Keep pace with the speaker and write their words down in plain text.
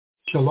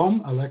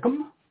Shalom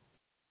Aleichem.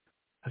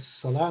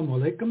 Assalamu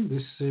alaikum.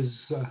 This is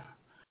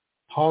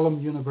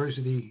Harlem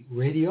University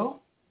Radio,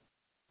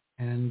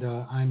 and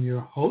I'm your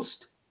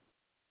host,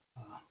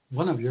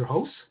 one of your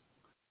hosts,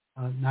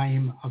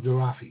 Naeem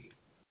Abdurrafi.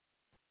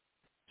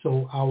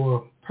 So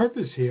our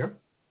purpose here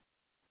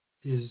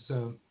is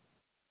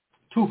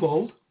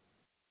twofold,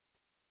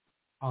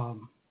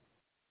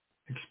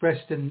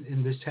 expressed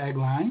in this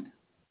tagline,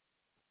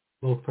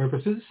 both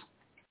purposes,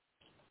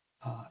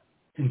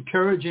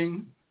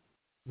 encouraging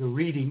the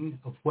reading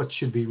of what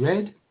should be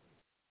read,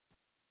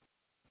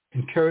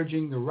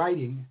 encouraging the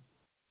writing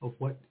of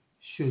what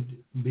should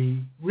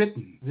be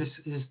written. This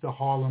is the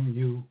Harlem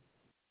U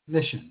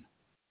mission.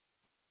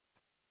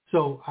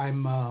 So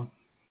I'm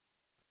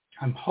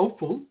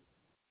hopeful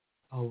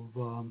of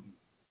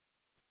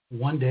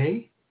one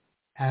day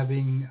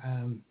having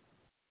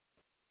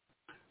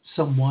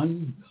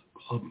someone's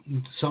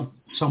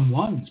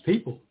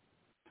people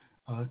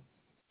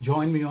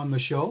join me on the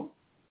show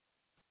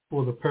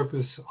for the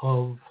purpose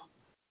of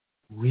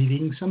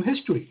reading some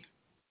history.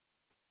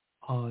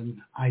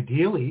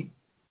 Ideally,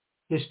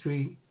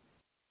 history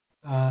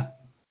that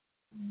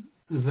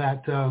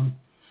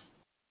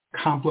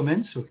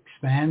complements or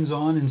expands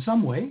on in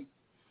some way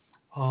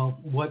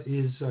what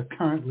is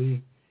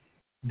currently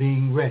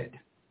being read.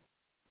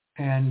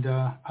 And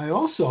I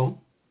also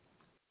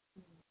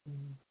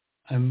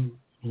am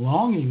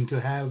longing to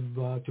have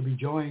to be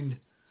joined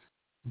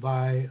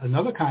by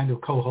another kind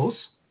of co-host,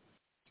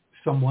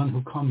 someone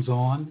who comes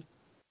on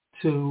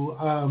to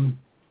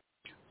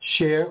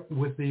share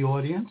with the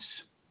audience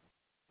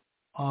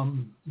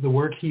the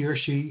work he or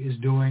she is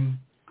doing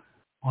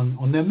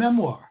on their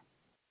memoir,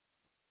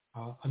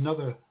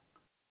 another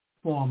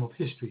form of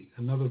history,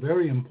 another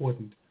very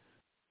important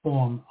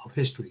form of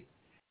history.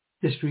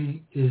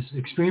 History is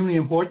extremely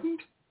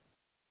important,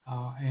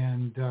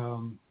 and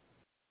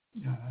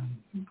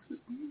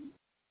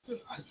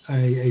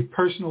a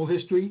personal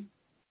history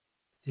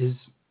is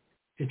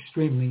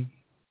extremely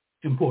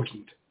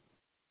important.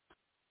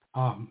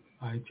 I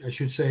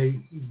should say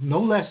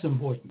no less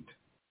important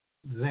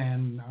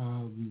than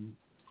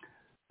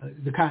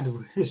the kind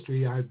of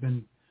history I've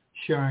been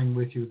sharing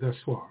with you thus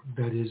far.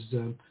 That is,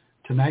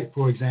 tonight,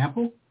 for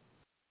example,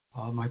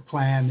 my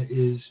plan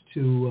is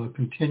to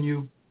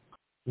continue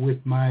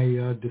with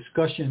my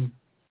discussion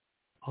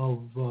of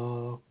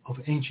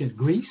ancient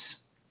Greece,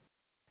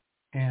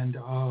 and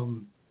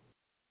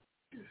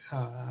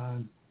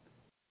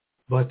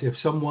but if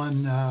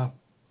someone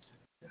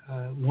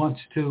wants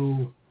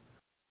to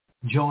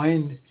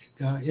join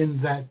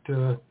in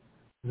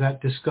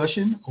that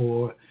discussion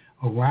or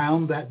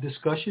around that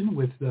discussion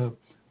with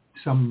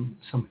some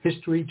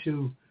history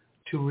to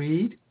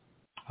read,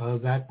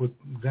 that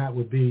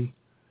would be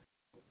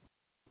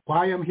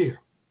why I'm here.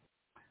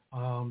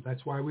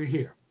 That's why we're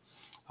here.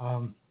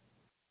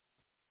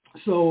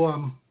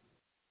 So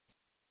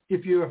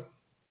if you're,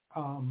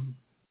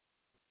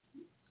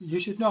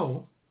 you should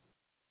know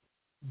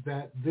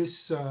that this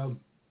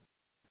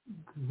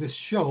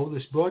show,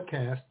 this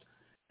broadcast,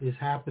 is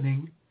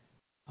happening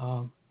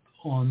on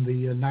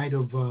the night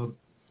of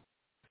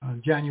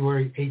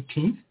January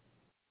 18th,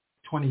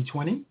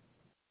 2020,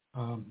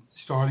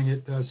 starting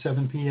at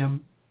 7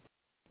 p.m.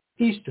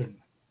 Eastern.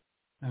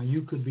 Now,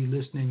 you could be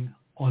listening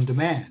on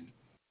demand,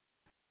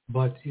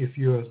 but if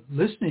you're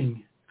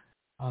listening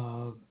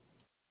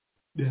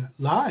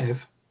live,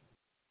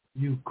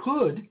 you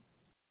could,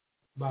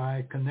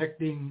 by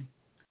connecting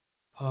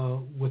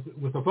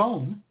with a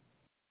phone,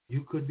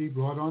 you could be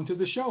brought onto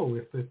the show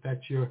if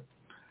that's your,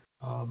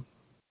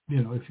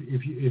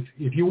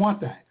 if you want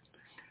that,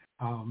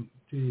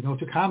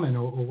 to comment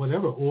or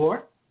whatever.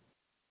 Or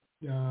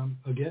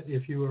again,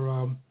 if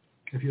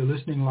you're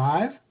listening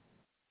live,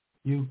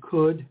 you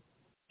could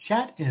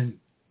chat in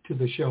to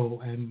the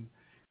show and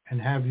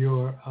have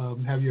your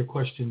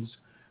questions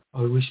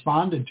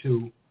responded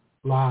to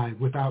live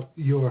without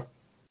your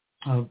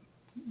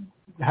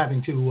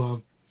having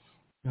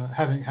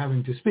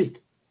to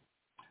speak.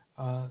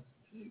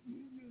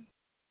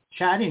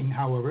 Chatting,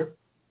 however,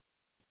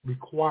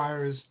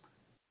 requires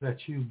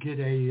that you get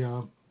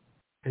a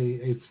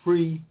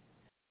free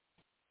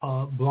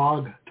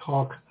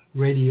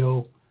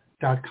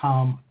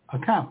blogtalkradio.com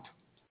account,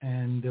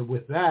 and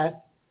with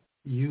that,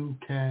 you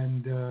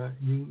can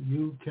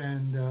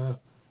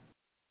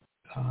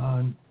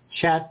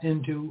chat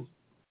into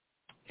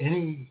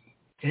any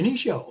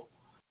show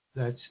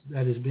that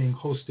is being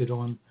hosted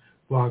on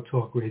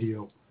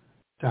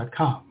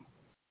blogtalkradio.com.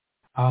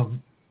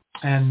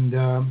 And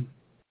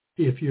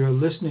if you're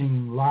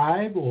listening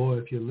live or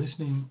if you're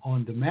listening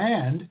on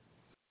demand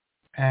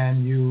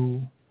and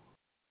you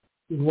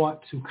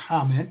want to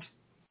comment,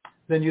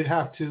 then you'd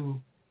have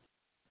to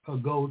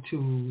go to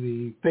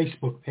the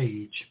Facebook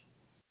page,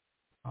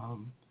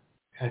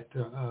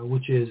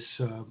 which is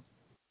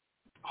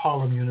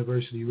Harlem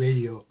University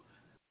Radio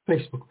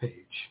Facebook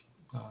page,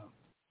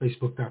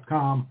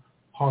 facebook.com,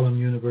 Harlem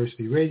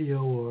University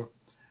Radio, or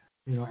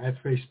at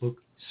Facebook,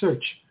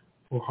 search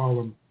for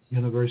Harlem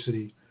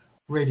University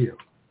Radio.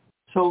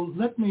 So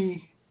let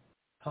me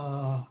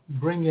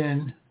bring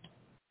in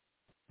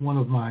one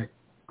of my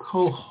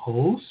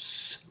co-hosts.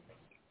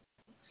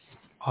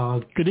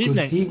 Good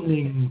evening. Good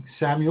evening,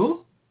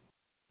 Samuel.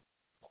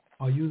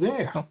 Are you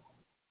there? Oh.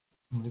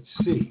 Let's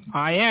see.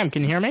 I am.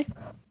 Can you hear me?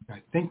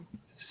 I think,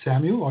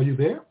 Samuel, are you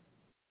there?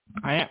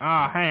 I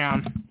am. Hang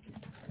on.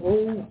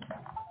 Oh,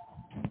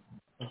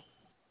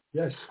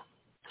 yes.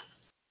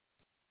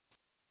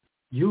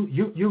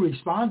 You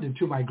responded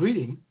to my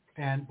greeting,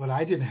 but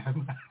I didn't have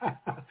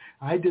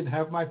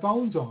my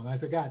phones on. I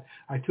forgot.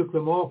 I took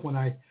them off when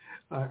I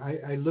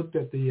looked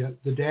at the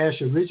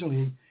dash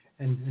originally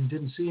and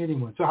didn't see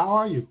anyone. So how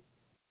are you,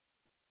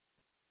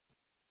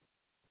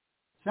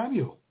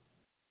 Samuel?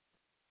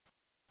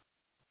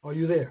 Are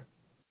you there?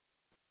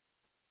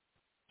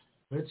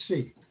 Let's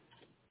see.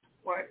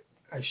 Why,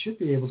 I should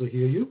be able to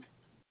hear you,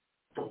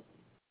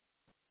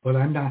 but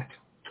I'm not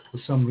for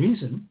some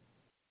reason.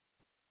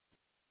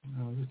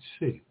 Let's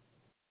see.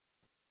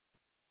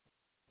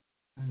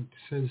 And it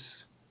says,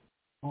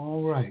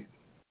 all right,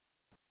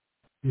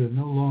 you're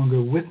no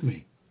longer with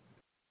me.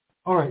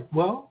 All right,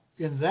 well,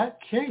 in that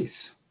case,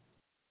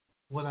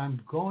 what I'm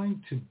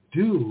going to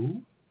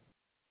do,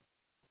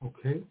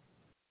 okay,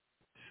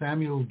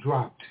 Samuel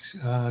dropped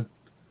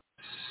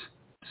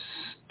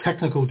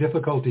technical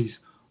difficulties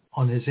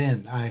on his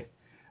end, I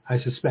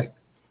suspect.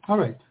 All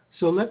right,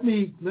 so let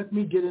me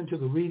get into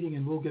the reading,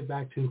 and we'll get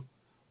back to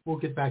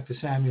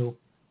Samuel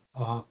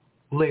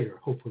later,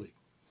 hopefully.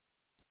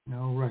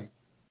 All right,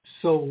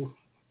 so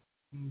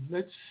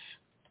let's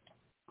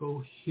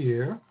go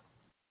here,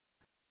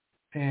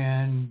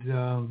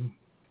 and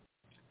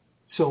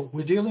so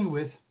we're dealing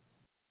with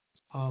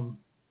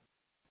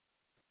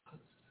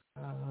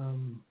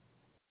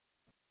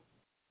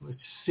let's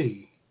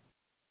see,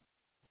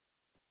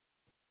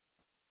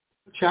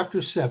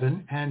 Chapter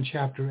 7 and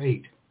Chapter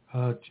 8.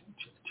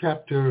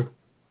 Chapter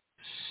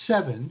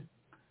 7,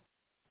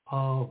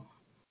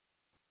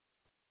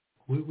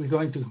 we're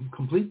going to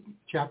complete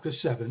Chapter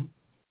 7,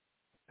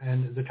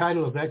 and the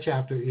title of that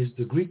chapter is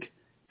The Greek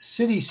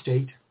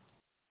City-State,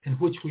 in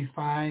which we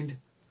find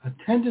a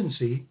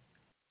tendency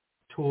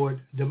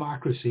toward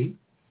democracy.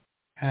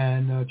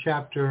 And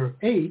Chapter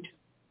 8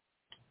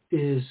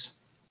 is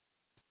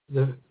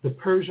the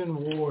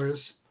Persian Wars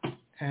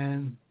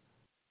and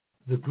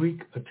the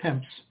Greek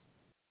attempts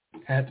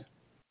at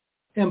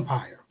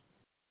empire.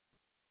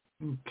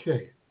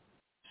 Okay,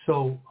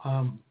 so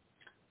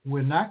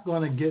we're not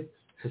going to get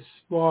as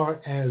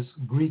far as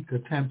Greek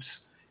attempts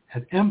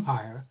at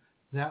empire.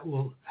 That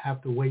will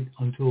have to wait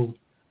until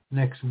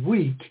next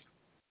week.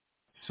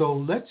 So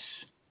let's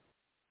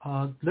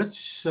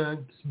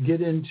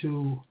get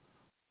into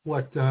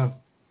what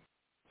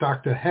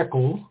Dr.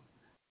 Haeckel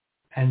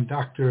and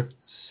Dr.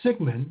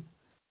 Sigmund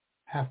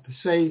have to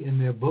say in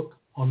their book,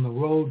 On the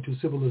Road to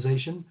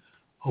Civilization,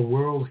 A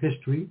World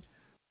History,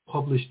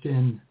 published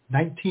in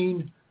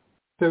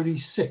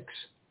 1936.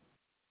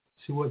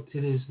 See what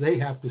it is they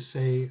have to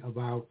say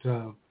about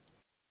the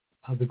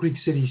Greek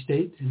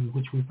city-state, in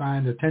which we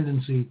find a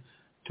tendency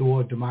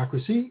toward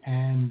democracy,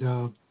 and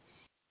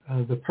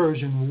the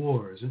Persian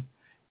Wars.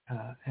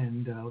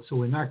 So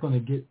we're not going to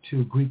get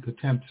to Greek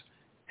attempts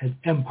at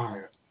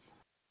empire.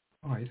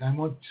 All right,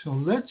 so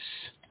let's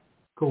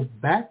go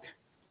back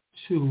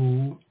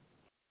to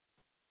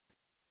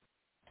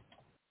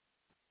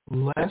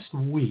last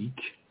week,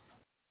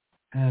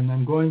 and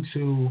I'm going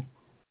to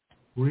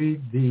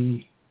read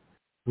the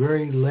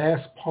very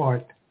last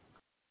part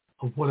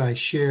of what I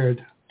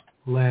shared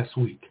last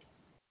week.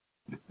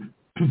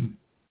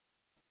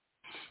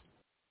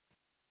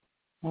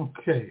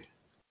 Okay.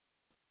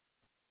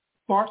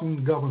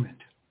 Spartan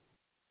government.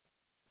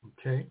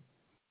 Okay.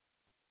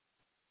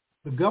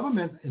 The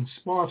government in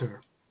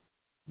Sparta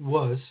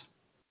was,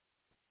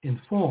 in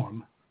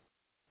form,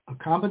 a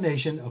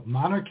combination of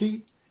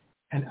monarchy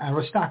and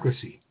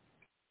aristocracy.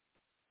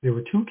 There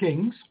were two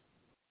kings.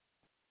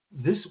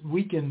 This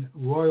weakened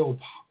royal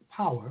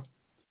power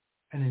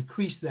and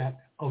increased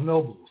that of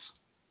nobles.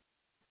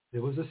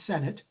 There was a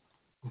senate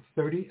of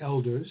 30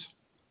 elders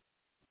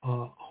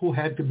who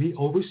had to be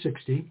over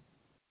 60,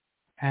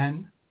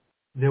 and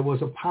there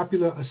was a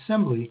popular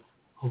assembly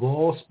of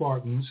all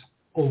Spartans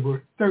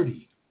over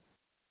 30.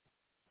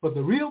 But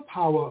the real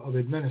power of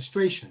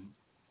administration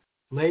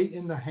lay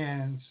in the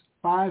hands of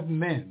 5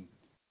 men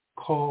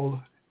called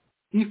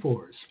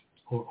ephors,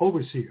 or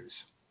overseers,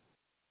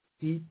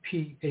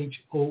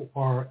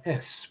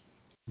 E-P-H-O-R-S,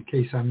 in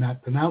case I'm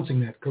not pronouncing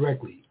that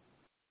correctly,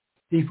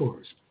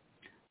 ephors.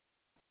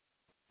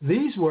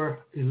 These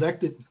were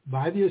elected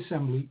by the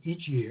assembly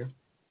each year,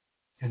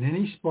 and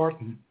any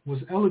Spartan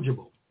was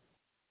eligible.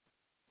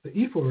 The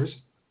ephors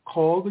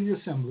called the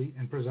assembly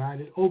and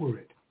presided over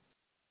it.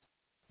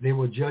 They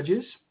were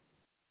judges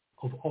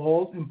of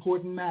all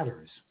important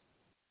matters,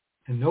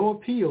 and no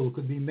appeal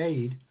could be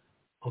made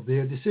of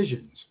their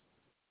decisions.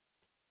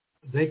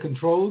 They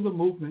controlled the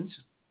movements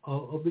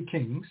of the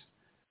kings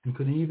and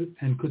could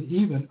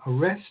even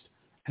arrest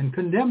and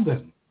condemn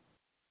them.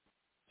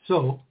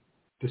 So,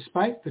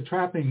 despite the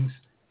trappings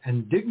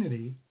and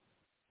dignity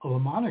of a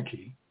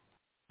monarchy,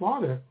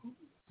 Sparta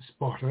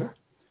Sparta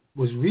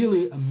was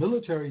really a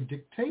military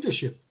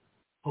dictatorship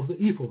of the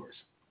ephors.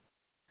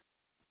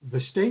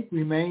 The state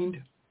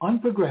remained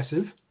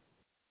unprogressive,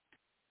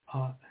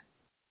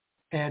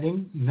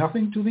 adding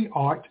nothing to the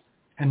art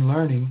and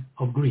learning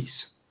of Greece.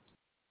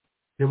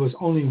 There was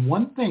only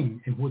one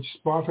thing in which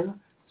Sparta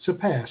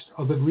surpassed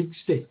other Greek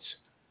states: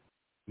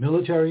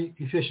 military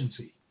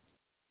efficiency.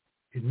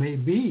 It may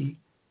be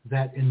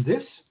that in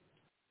this,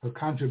 her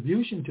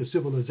contribution to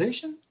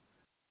civilization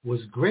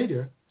was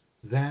greater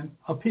than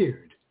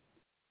appeared,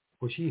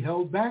 for she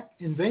held back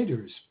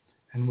invaders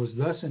and was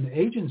thus an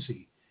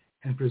agency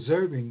in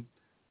preserving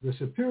the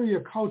superior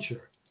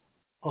culture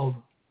of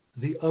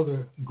the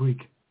other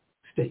Greek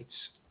states.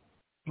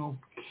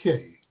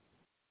 Okay.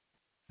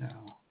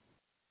 Now,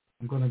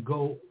 I'm going to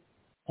go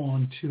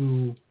on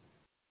to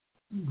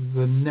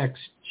the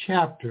next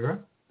chapter,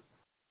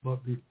 but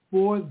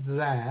before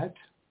that,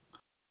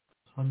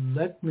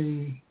 let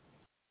me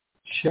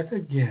check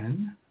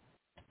again.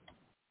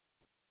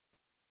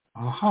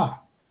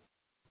 Aha.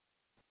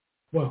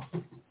 Well,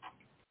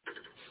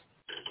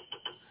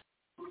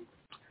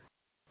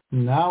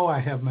 now I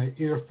have my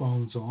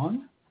earphones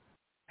on,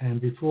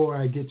 and before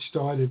I get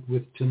started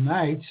with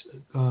tonight's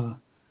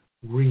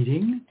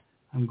reading,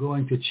 I'm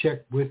going to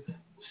check with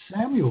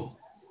Samuel.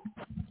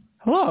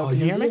 Hello, can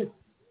you hear me?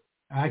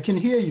 I can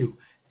hear you,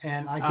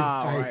 and I can.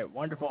 All right,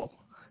 wonderful.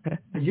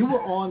 You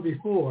were on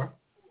before,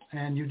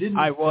 and you didn't.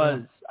 I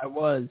was,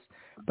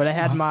 but I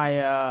had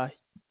my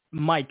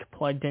mic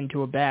plugged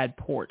into a bad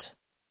port.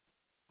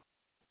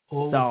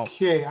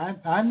 Okay,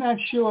 I'm not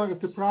sure if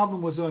the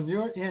problem was on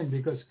your end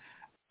because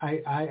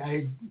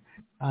I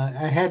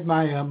had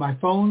my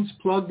phones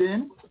plugged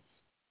in,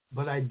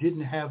 but I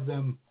didn't have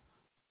them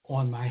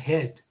on my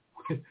head.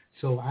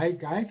 So I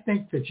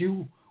think that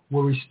you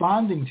were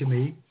responding to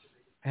me,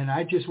 and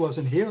I just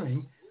wasn't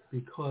hearing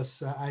because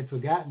I'd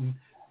forgotten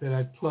that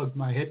I'd plugged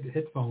my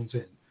headphones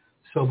in.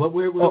 So, but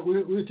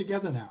we're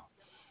together now.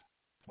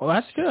 Well,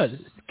 that's good.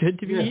 It's good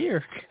to be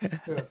here.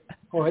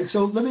 All right.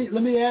 So let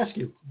me ask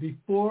you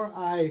before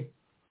I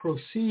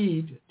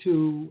proceed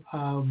to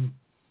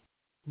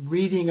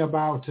reading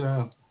about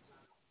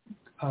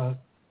the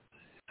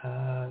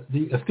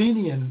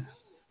Athenian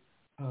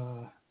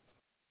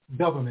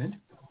government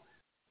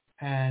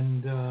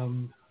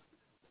and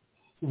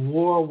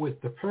war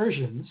with the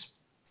Persians.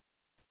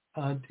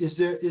 Is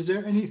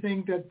there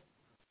anything that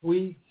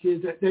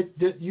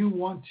that you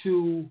want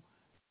to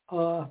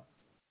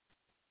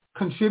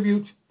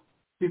contribute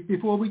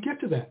before we get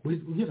to that?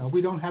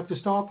 We don't have to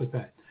start with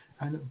that.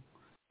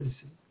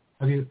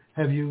 Have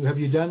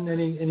you done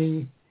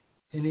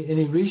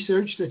any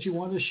research that you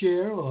want to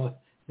share, or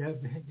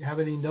have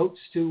any notes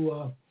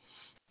to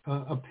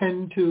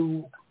append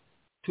to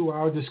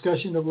our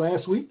discussion of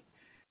last week?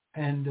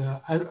 And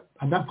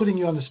I'm not putting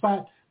you on the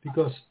spot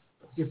because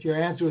if your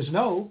answer is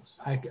no,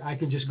 I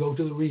can just go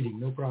to the reading,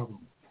 no problem.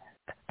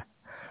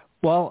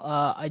 Well,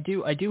 I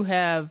do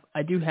have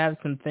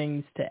some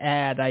things to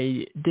add.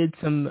 I did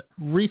some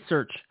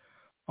research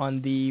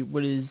on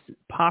what is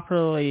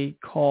popularly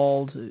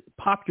called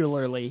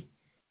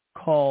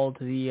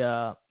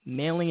the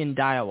Melian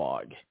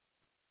Dialogue,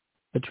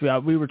 which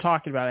we were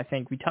talking about. I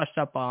think we touched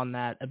up on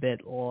that a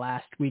bit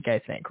last week, I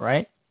think,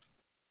 right?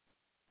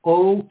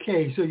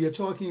 Okay, so you're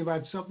talking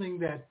about something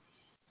that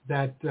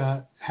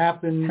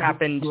happened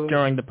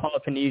during the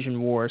Peloponnesian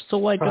Wars. So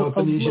like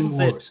Peloponnesian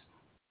Wars.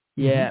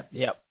 Yeah, mm-hmm.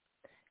 Yep.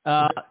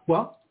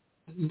 Well,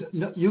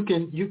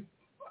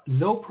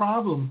 no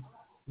problem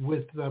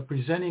with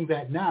presenting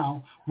that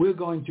now. We're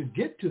going to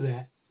get to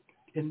that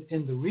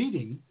in the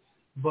reading,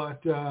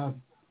 but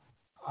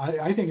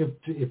I think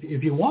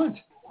if you want,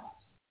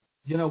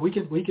 we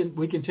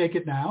can take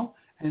it now,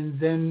 and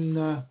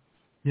then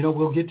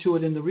we'll get to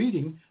it in the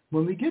reading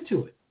when we get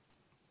to it.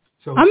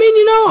 So I mean,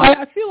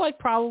 I feel like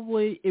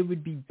probably it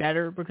would be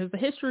better because the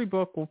history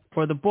book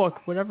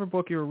whatever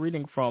book you're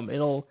reading from,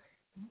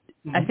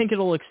 I think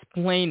it'll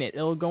explain it.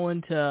 It'll go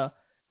into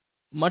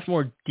much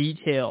more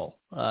detail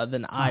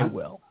than I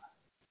will.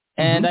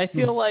 And I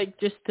feel like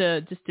just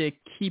to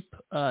keep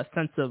a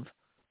sense of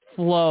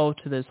flow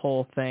to this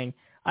whole thing,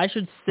 I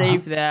should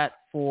save that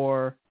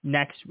for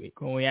next week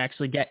when we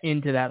actually get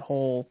into that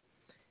whole,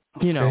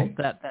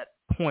 that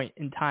point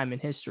in time in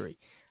history.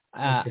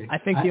 I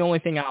think the only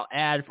thing I'll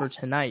add for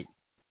tonight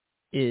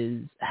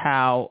is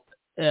how,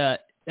 the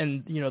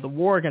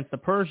war against the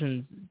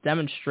Persians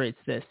demonstrates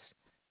this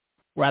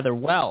rather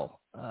well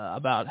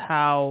about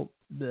how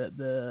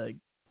the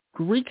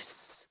Greek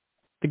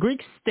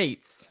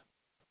states.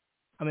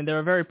 I mean,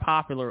 they're very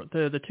popular.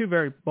 They're the two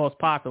very most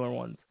popular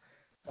ones,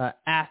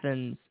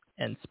 Athens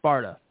and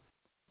Sparta.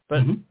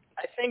 But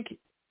I think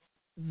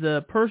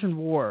the Persian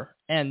War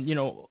and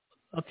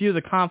a few of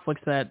the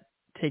conflicts that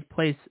take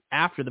place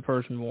after the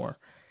Persian War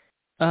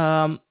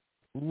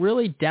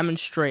really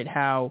demonstrate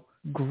how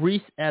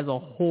Greece as a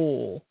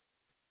whole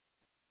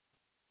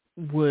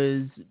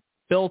was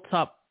built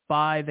up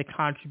by the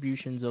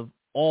contributions of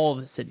all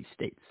the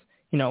city-states.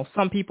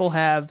 Some people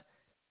have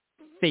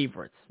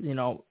favorites. I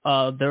know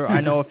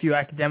a few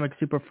academics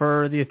who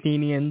prefer the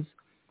Athenians.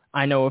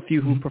 I know a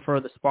few who prefer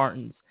the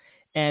Spartans,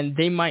 and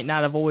they might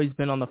not have always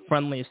been on the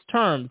friendliest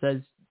terms,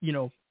 as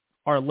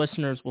our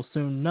listeners will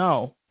soon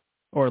know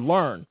or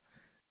learn.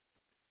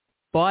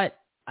 But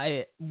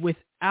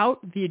without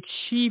the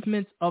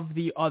achievements of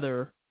the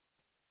other,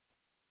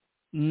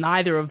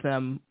 neither of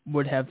them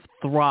would have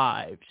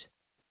thrived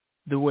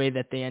the way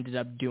that they ended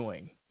up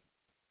doing.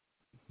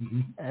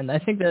 Mm-hmm. And I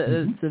think that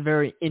it's a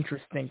very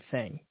interesting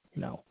thing,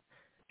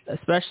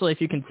 especially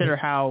if you consider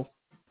how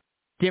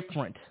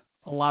different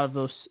a lot of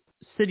those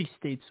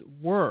city-states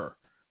were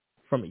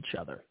from each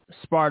other,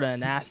 Sparta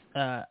and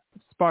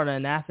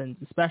Athens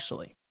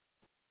especially.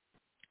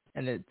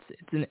 And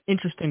it's an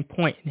interesting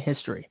point in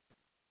history.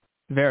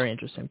 Very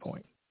interesting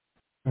point.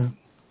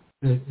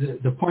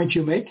 The point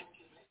you make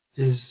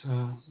is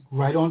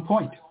right on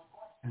point,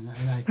 and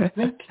I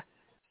think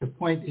the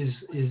point is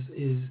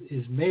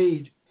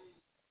made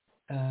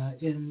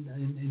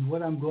in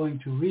what I'm going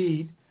to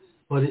read.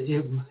 But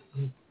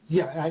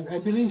I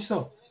believe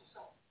so.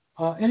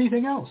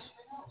 Anything else?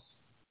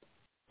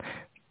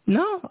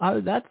 No,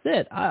 that's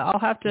it. I'll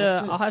have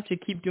to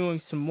keep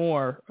doing some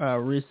more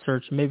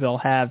research. Maybe I'll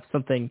have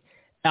something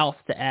else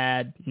to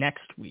add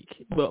next week.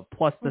 Well,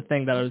 plus the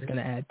thing that I was going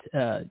to add,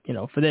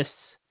 for this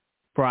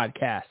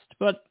broadcast.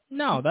 But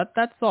no,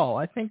 that's all.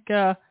 I think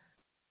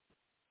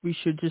we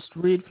should just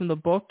read from the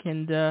book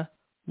and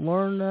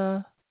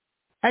learn,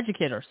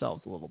 educate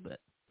ourselves a little bit.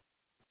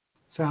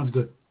 Sounds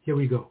good. Here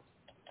we go.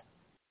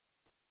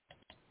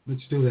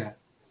 Let's do that.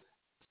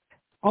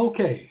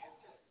 Okay.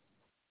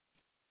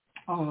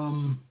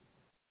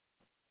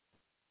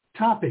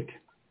 Topic.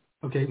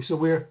 Okay,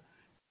 so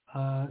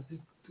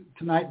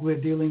tonight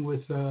we're dealing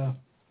with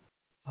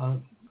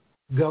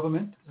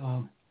government,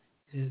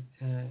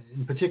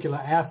 in particular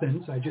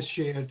Athens. I just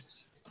shared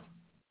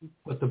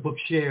what the book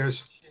shares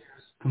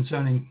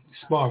concerning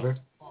Sparta.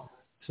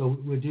 So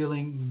we're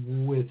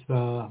dealing with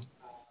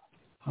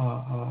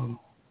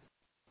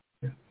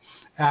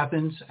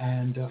Athens,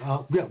 and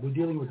we're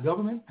dealing with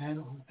government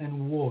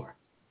and war.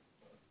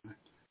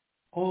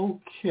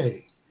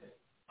 Okay.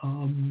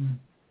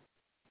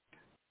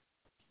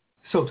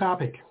 So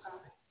topic.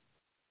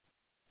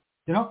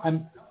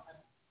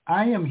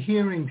 I am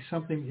hearing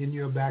something in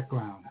your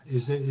background.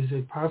 Is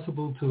it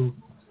possible to?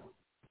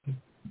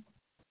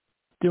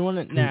 Doing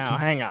it now.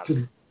 Hang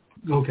on.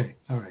 Okay.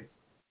 All right.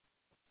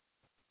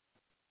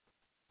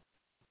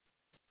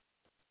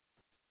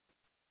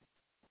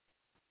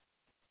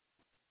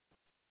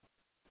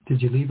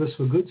 Did you leave us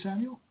for good,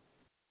 Samuel?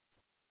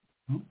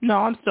 No,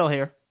 I'm still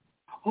here.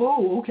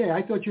 Oh, okay.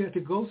 I thought you had to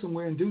go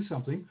somewhere and do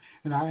something,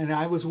 and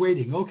I was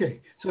waiting.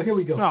 Okay, so here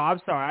we go. No, I'm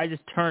sorry.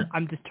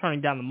 I'm just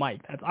turning down the mic.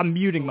 I'm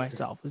muting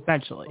myself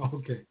essentially.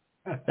 Okay.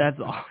 That's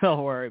all.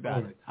 Don't worry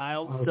about it.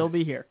 I'll still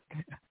be here.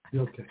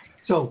 Okay.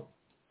 So,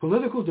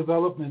 political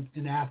development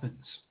in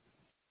Athens,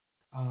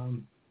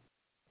 and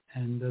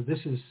this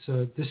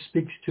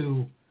speaks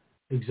to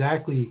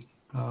exactly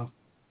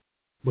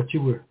what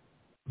you were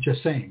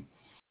just saying.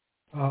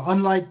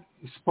 Unlike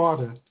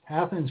Sparta,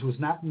 Athens was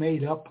not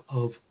made up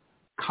of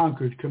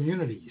conquered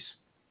communities.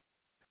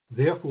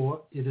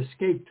 Therefore, it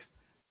escaped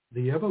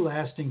the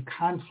everlasting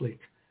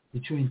conflict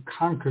between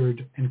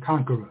conquered and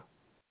conqueror.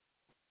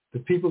 The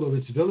people of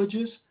its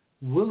villages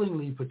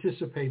willingly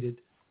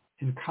participated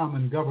in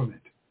common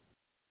government.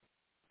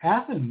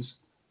 Athens,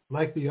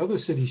 like the other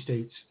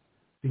city-states,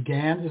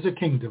 began as a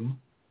kingdom,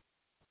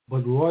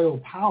 but royal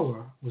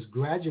power was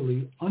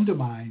gradually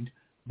undermined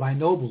by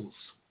nobles.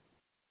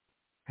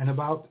 And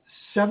about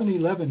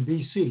 711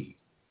 BC,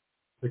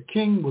 the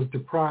king was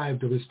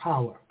deprived of his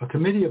power. A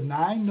committee of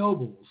 9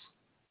 nobles,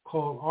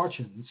 called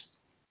archons,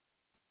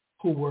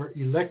 who were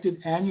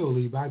elected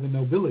annually by the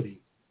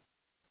nobility,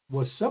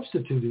 was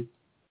substituted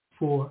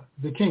for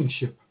the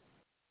kingship.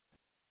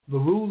 The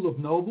rule of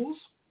nobles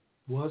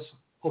was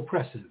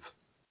oppressive.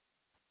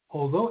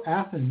 Although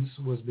Athens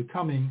was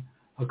becoming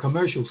a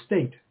commercial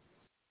state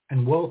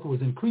and wealth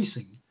was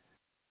increasing,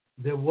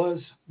 there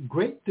was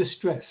great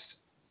distress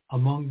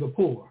among the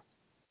poor.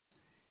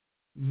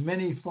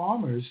 Many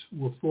farmers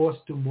were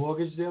forced to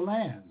mortgage their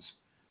lands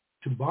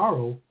to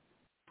borrow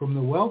from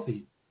the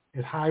wealthy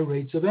at high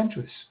rates of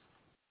interest.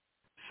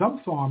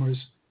 Some farmers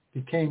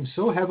became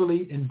so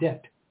heavily in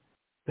debt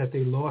that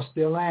they lost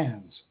their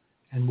lands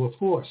and were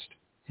forced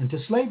into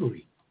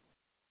slavery.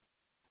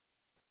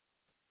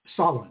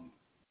 Solon,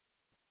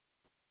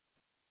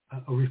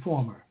 a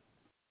reformer.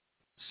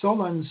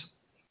 Solon's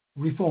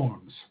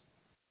reforms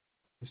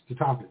is the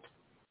topic.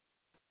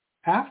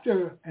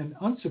 After an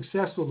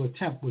unsuccessful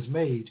attempt was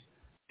made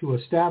to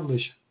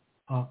establish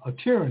a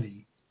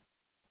tyranny,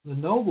 the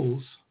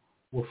nobles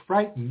were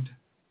frightened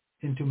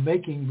into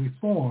making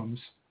reforms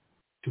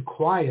to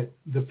quiet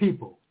the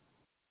people.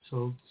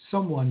 So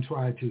someone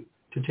tried to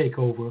take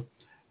over,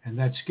 and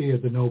that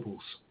scared the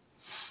nobles.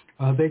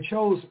 They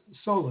chose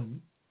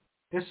Solon,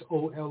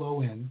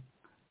 S-O-L-O-N,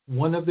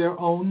 one of their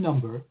own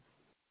number,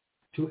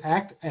 to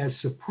act as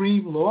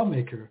supreme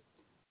lawmaker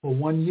for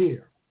 1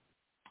 year.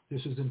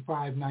 This is in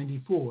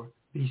 594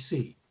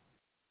 BC.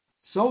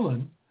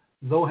 Solon,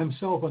 though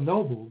himself a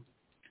noble,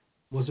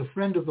 was a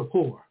friend of the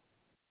poor.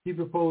 He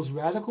proposed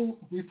radical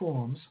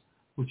reforms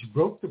which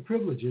broke the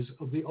privileges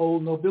of the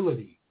old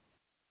nobility.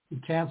 He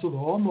canceled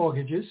all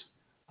mortgages,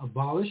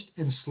 abolished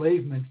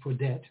enslavement for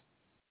debt,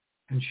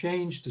 and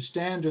changed the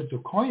standards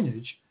of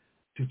coinage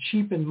to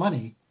cheapen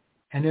money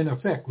and in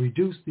effect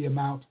reduce the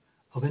amount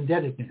of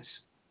indebtedness.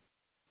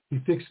 He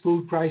fixed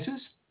food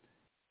prices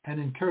and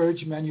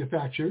encouraged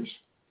manufacturers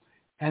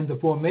and the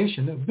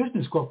formation of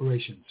business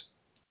corporations.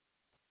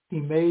 He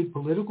made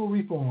political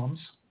reforms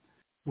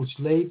which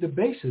laid the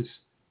basis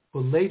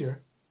for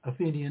later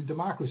Athenian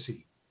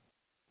democracy.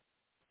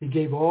 He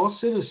gave all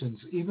citizens,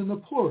 even the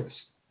poorest,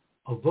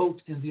 a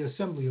vote in the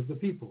assembly of the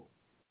people.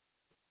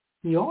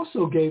 He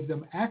also gave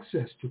them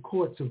access to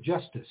courts of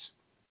justice.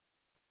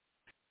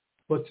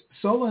 But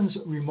Solon's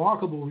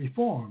remarkable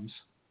reforms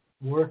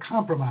were a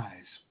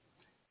compromise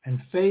and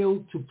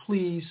failed to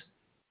please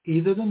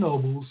either the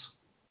nobles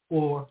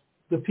or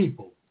the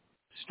people.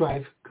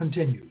 Strife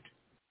continued.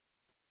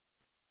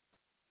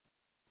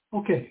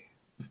 Okay,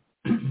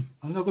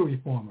 another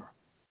reformer,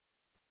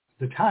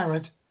 the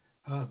tyrant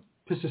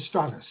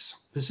Pisistratus.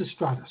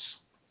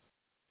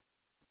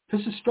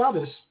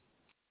 Pisistratus,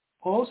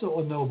 also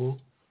a noble,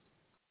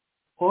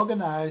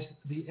 organized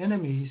the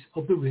enemies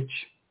of the rich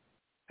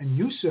and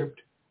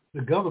usurped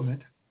the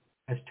government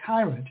as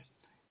tyrant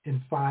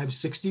in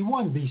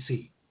 561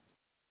 BC.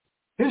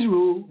 His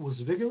rule was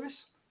vigorous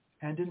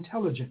and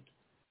intelligent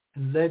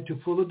and led to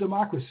fuller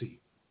democracy.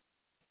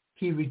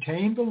 He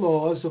retained the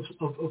laws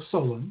of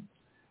Solon,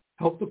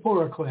 helped the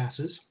poorer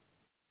classes,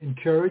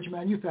 encouraged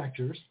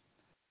manufactures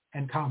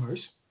and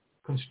commerce,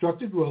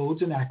 constructed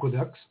roads and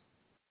aqueducts,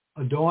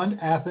 adorned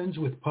Athens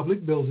with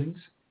public buildings,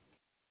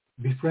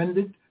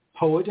 befriended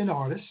poet and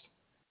artist,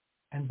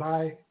 and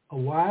by a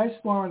wise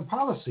foreign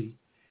policy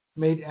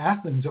made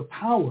Athens a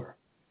power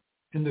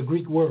in the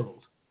Greek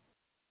world.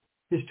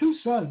 His two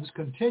sons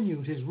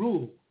continued his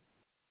rule,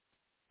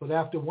 but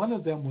after one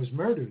of them was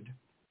murdered,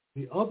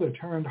 the other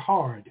turned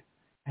hard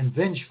and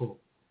vengeful,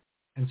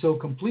 and so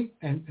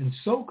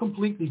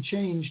completely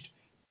changed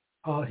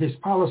his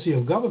policy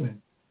of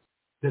government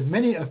that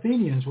many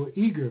Athenians were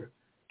eager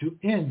to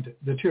end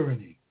the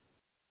tyranny.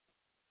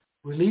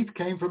 Relief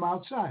came from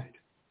outside.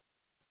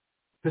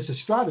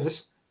 Pisistratus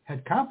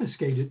had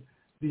confiscated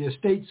the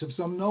estates of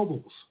some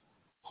nobles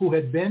who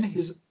had been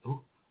his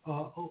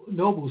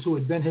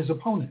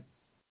opponents,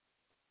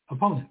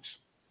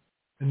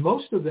 and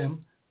most of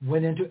them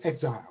went into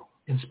exile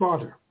in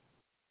Sparta.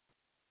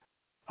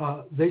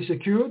 They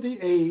secured the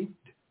aid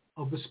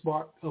of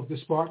the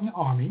Spartan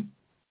army,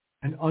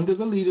 and under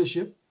the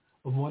leadership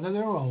of one of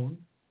their own,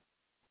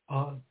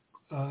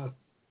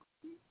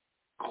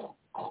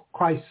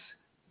 Cleisthenes,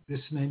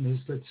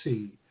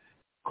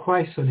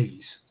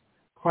 Clisthenes.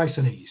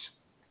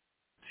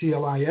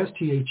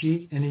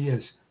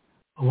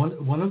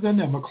 One of their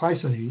name,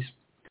 Cleisthenes.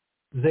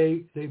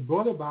 They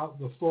brought about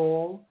the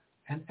fall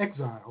and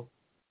exile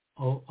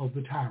of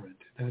the tyrant,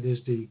 that is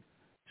the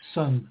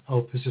son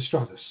of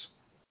Pisistratus.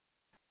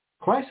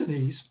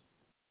 Cleisthenes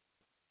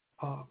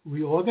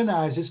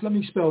reorganizes, let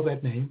me spell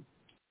that name,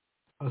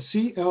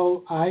 Clisthenes,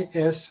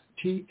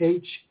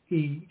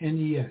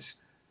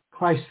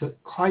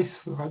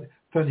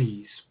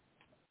 Cleisthenes,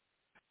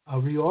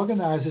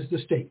 reorganizes the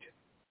state.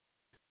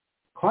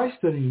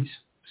 Cleisthenes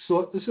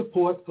sought the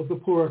support of the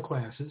poorer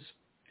classes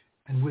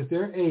and with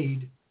their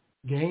aid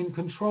gained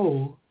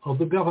control of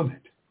the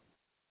government.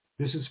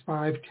 This is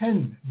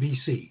 510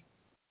 BC.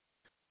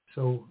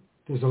 So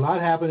there's a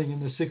lot happening in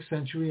the 6th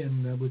century,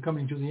 and we're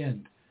coming to the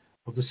end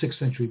of the 6th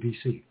century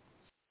BC.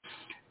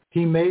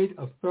 He made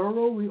a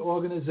thorough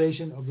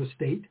reorganization of the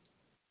state,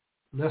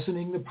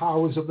 lessening the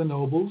powers of the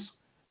nobles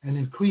and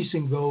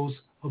increasing those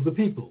of the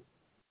people.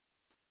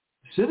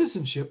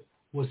 Citizenship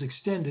was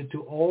extended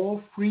to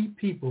all free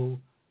people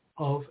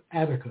of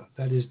Attica.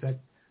 That is, that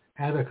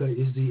Attica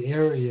is the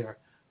area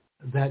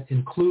that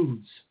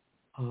includes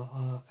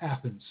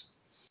Athens,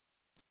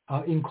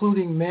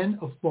 including men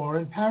of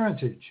foreign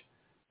parentage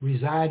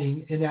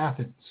residing in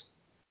Athens.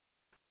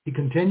 He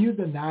continued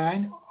the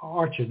 9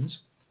 archons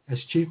as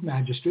chief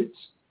magistrates,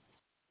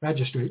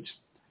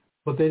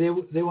 but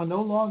they were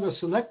no longer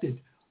selected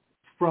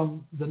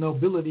from the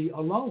nobility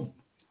alone,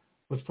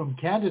 but from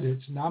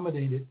candidates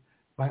nominated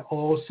by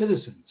all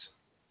citizens.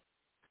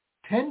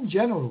 10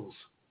 generals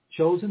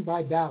chosen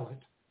by ballot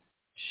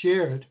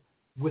shared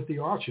with the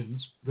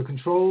archons the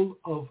control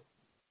of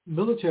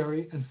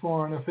military and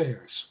foreign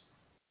affairs.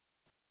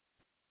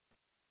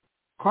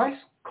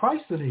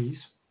 Cleisthenes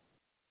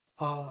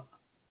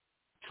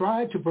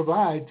tried to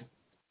provide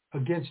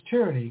against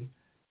tyranny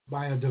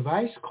by a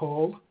device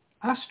called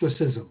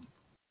ostracism.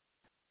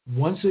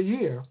 Once a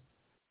year,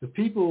 the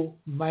people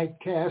might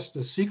cast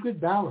a secret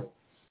ballot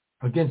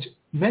against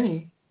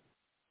any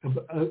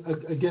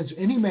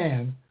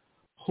man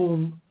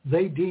whom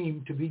they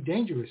deemed to be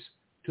dangerous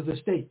to the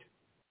state.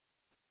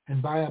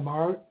 And by a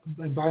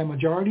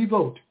majority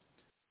vote,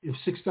 if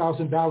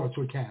 6,000 ballots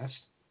were cast,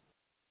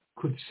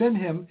 could send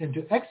him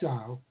into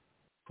exile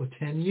for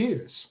 10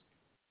 years.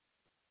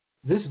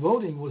 This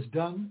voting was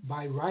done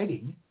by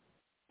writing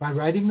by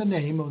writing the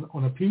name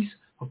on a piece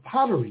of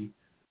pottery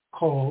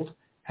called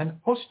an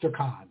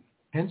ostracon,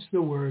 hence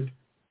the word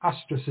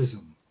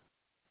ostracism.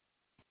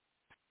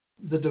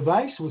 The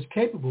device was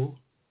capable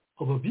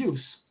of abuse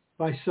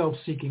by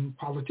self-seeking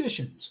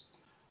politicians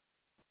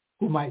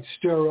who might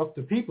stir up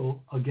the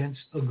people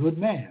against a good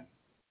man,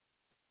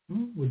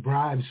 with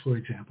bribes, for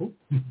example.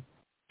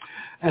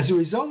 As a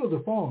result of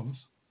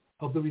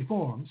the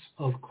reforms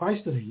of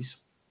Cleisthenes,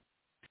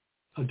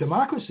 a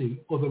democracy,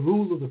 or the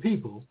rule of the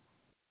people,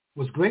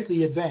 was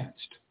greatly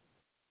advanced.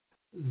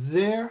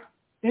 Their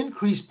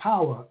increased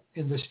power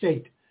in the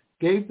state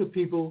gave the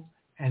people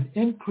an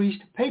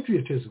increased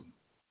patriotism,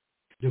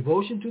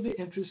 devotion to the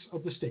interests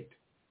of the state.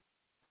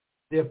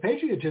 Their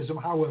patriotism,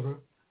 however,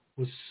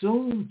 was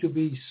soon to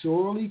be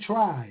sorely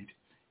tried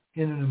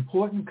in an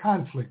important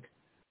conflict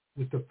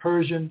with the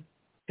Persian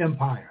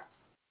Empire.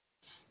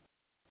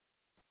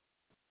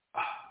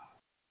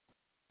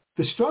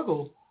 The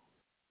struggle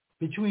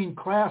between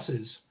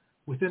classes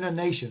within a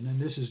nation,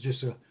 and this is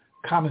just a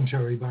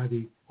commentary by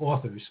the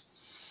authors,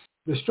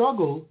 the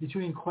struggle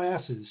between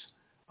classes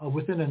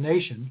within a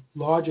nation,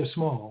 large or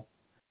small,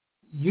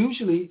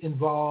 usually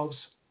involves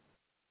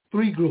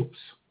three groups: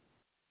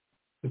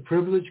 the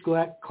privileged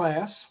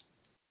class,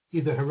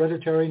 either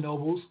hereditary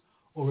nobles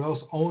or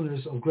else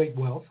owners of great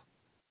wealth,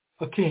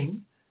 a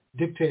king,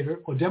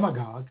 dictator, or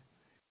demagogue,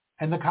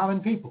 and the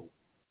common people.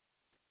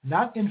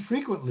 Not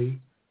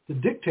infrequently, the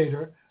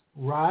dictator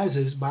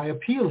rises by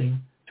appealing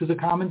to the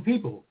common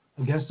people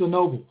against the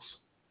nobles.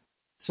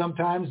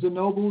 Sometimes the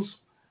nobles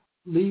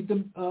lead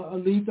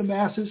the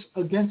masses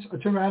against a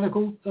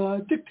tyrannical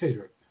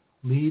dictator.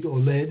 Lead or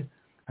led.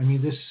 I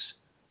mean,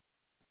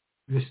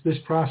 this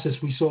process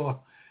we saw,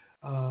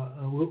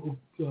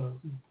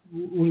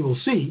 we will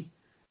see,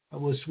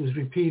 was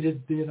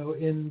repeated,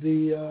 in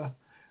the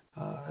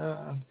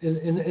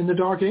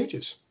Dark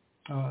Ages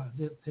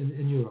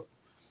in Europe,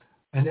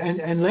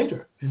 and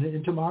later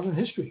into modern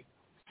history,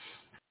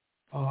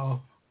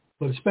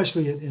 but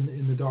especially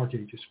in the Dark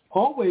Ages.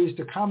 Always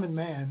the common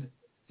man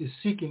is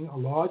seeking a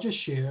larger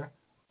share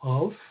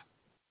of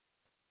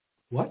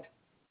what?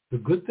 The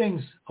good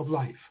things of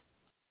life.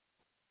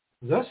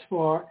 Thus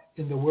far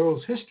in the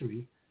world's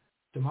history,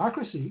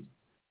 democracy,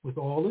 with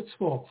all its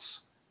faults,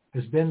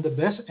 has been the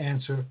best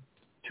answer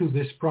to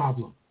this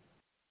problem.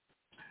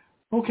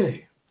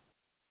 Okay,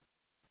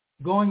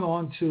 going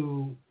on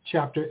to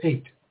Chapter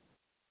 8,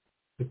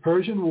 the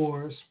Persian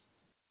Wars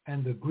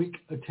and the Greek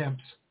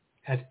attempts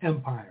at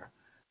empire.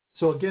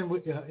 So again,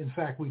 in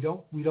fact, we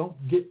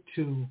don't get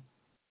to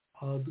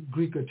the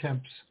Greek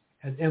attempts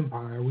at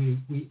empire.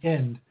 We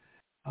end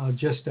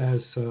just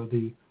as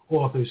the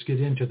authors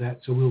get into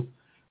that. So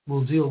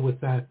we'll deal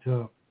with that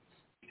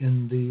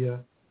in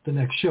the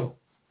next show.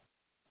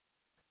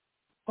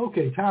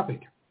 Okay,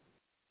 topic.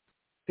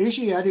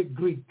 Asiatic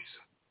Greeks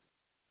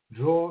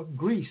draw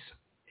Greece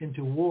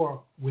into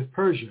war with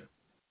Persia.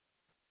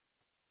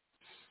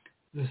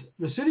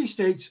 The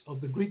city-states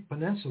of the Greek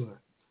peninsula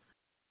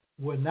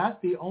were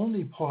not the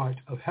only part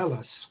of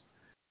Hellas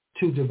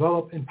to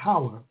develop in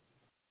power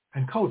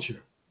and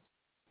culture.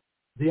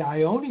 The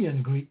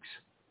Ionian Greeks,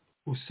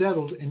 who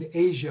settled in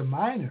Asia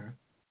Minor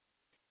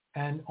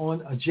and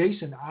on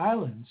adjacent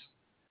islands,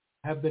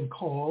 have been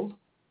called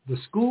the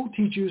school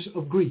teachers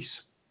of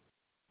Greece,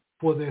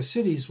 for their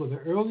cities were the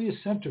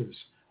earliest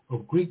centers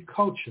of Greek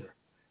culture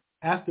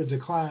after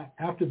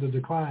the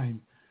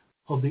decline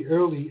of the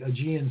early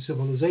Aegean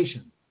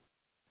civilization.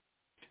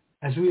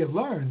 As we have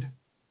learned,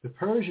 the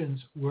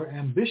Persians were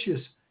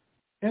ambitious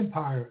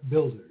empire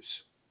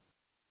builders.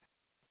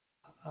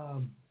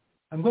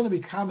 I'm going to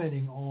be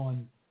commenting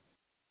on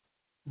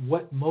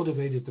what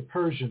motivated the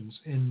Persians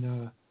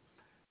in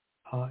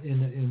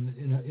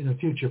a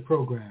future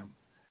program.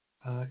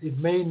 It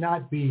may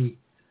not be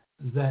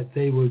that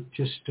they were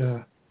just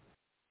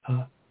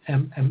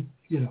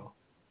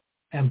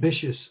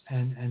ambitious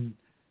and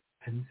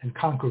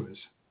conquerors,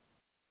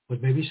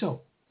 but maybe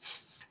so.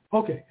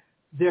 Okay,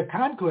 their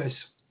conquests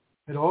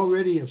had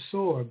already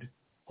absorbed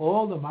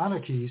all the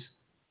monarchies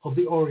of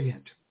the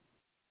Orient.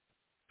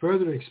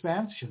 Further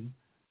expansion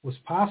was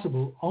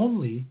possible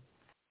only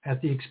at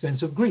the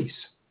expense of Greece.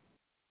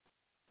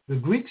 The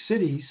Greek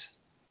cities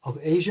of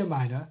Asia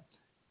Minor,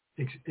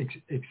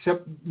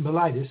 except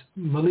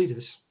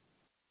Miletus,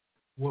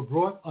 were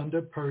brought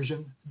under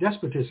Persian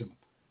despotism.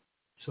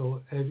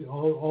 So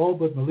all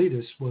but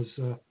Miletus was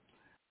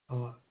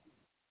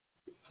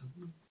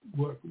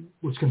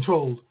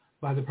controlled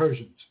by the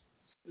Persians.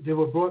 They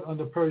were brought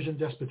under Persian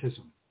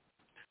despotism.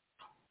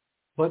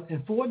 But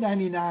in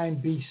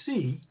 499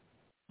 BC,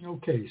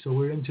 okay, so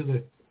we're into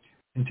the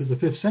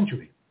 5th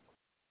century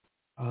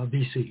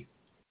BC.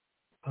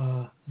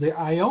 The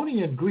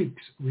Ionian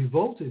Greeks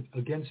revolted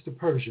against the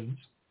Persians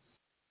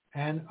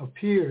and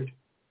appealed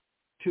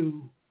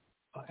to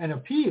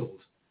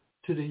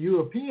the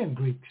European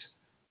Greeks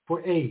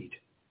for aid.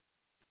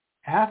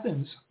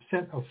 Athens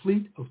sent a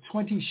fleet of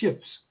 20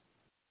 ships.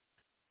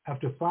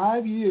 After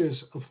 5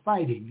 years of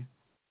fighting,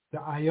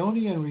 the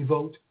Ionian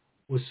revolt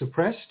was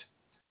suppressed,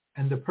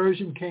 and the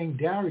Persian king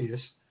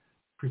Darius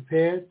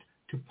prepared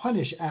to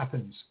punish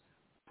Athens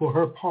for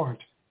her part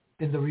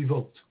in the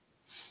revolt.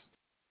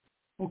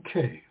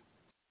 Okay.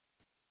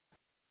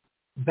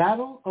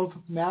 Battle of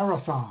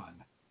Marathon.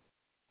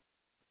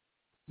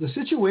 The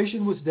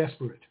situation was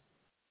desperate.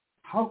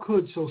 How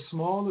could so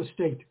small a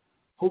state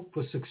hope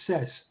for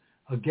success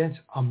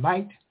against a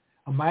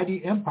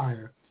mighty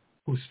empire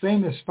whose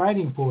famous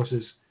fighting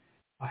forces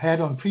had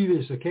on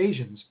previous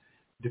occasions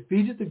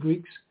defeated the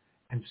Greeks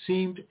and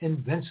seemed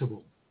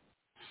invincible?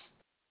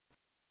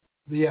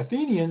 The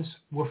Athenians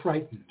were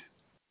frightened.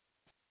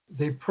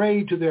 They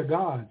prayed to their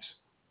gods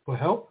for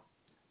help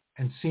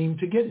and seemed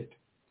to get it.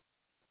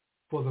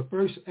 For the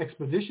first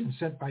expedition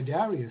sent by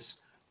Darius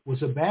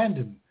was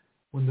abandoned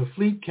when the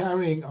fleet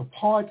carrying a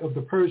part of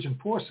the Persian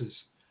forces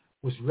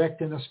was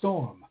wrecked in a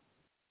storm.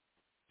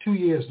 2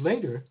 years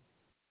later,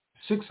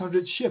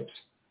 600 ships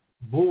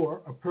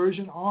bore a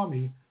Persian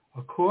army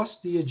across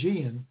the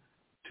Aegean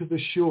to the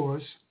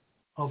shores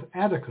of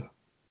Attica.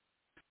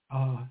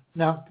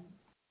 Now,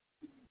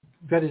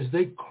 that is,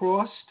 they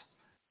crossed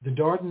the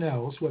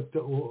Dardanelles, what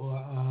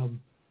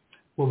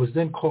was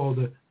then called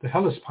the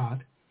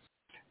Hellespont,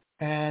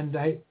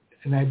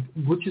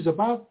 which is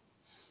about,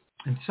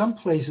 in some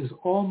places,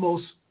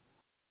 almost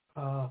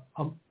a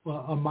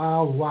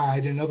mile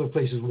wide, in other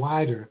places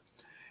wider.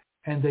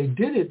 And they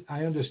did it,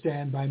 I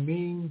understand, by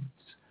means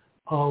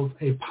of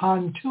a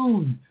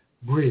pontoon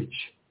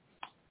bridge.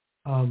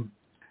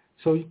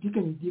 So you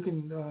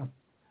can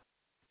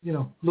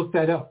look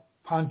that up.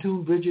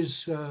 Pontoon bridges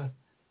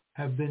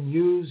have been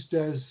used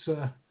as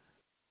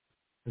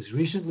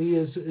recently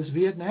as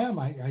Vietnam,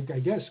 I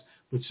guess,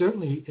 but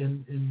certainly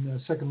in the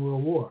Second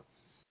World War.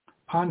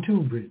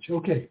 Pontoon bridge.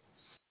 Okay.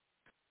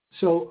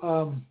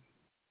 So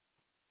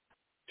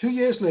 2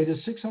 years later,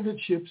 600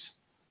 ships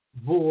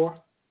bore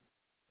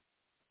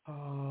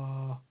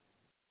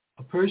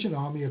a Persian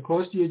army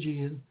across the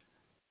Aegean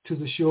to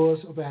the shores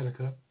of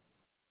Attica.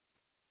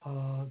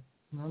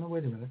 No,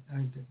 wait a minute.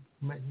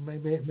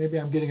 Maybe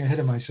I'm getting ahead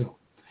of myself.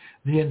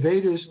 The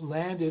invaders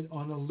landed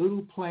on the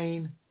little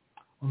plain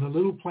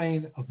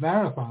of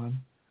Marathon.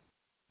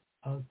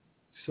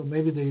 So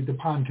maybe the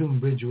pontoon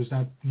bridge was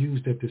not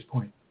used at this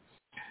point,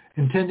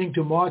 intending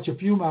to march a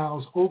few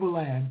miles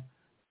overland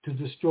to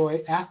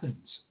destroy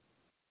Athens.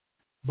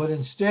 But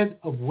instead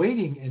of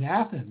waiting in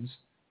Athens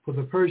for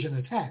the Persian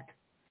attack,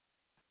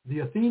 the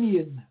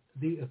Athenian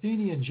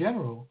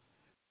general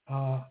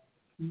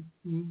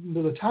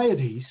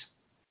Miltiades,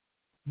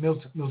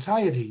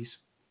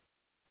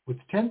 with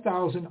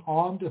 10,000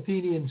 armed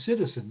Athenian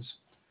citizens,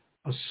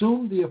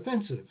 assumed the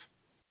offensive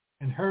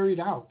and hurried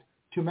out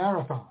to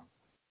Marathon.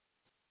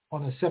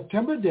 On a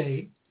September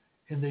day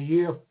in the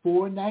year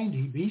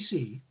 490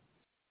 BC,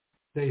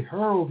 they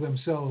hurled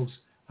themselves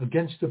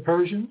against the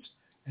Persians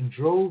and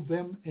drove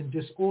them in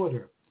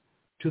disorder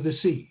to the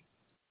sea,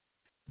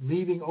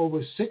 leaving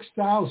over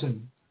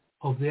 6,000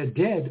 of their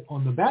dead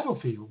on the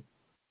battlefield.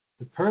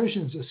 The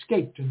Persians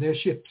escaped in their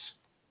ships.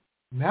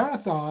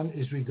 Marathon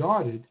is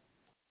regarded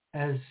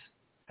as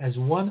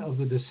one of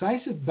the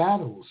decisive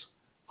battles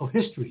of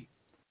history.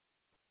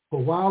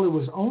 For while it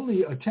was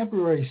only a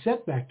temporary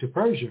setback to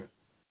Persia,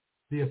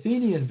 the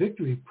Athenian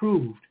victory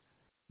proved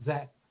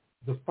that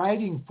the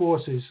fighting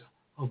forces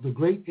of the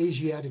great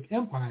Asiatic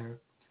empire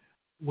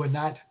were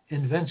not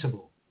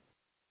invincible.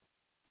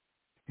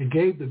 It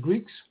gave the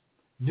Greeks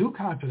new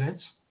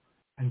confidence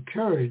and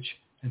courage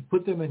and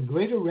put them in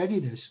greater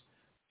readiness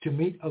to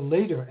meet a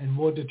later and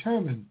more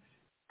determined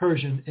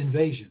Persian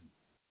invasion.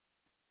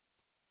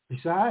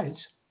 Besides,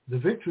 the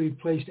victory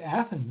placed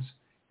Athens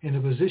in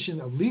a position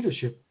of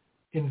leadership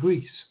in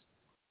Greece,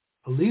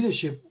 a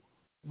leadership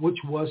which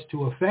was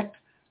to affect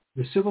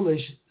the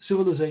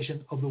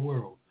civilization of the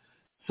world.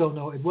 So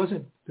no, it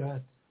wasn't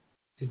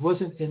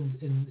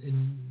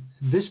in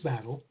this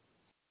battle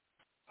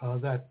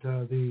that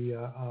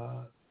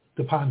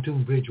the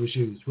pontoon bridge was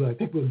used. Well, I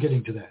think we're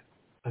getting to that.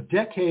 A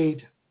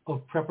decade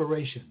of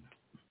preparation.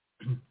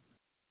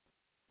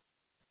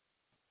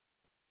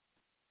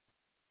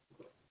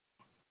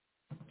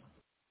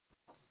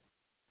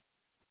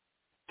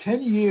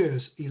 10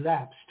 years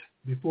elapsed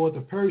before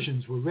the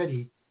Persians were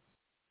ready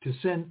to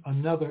send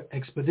another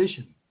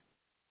expedition,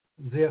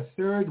 their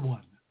third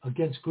one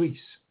against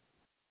Greece.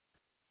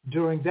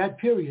 During that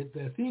period,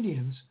 the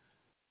Athenians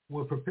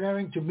were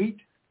preparing to meet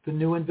the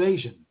new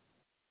invasion.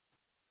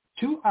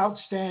 Two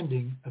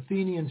outstanding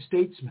Athenian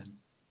statesmen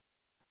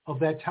of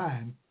that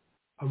time,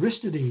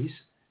 Themistocles,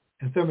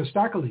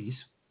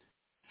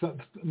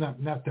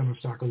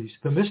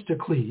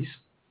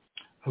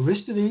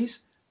 Aristides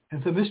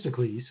and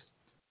Themistocles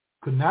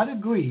could not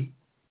agree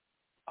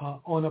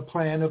on a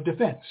plan of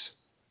defense.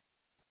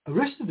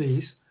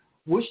 Aristides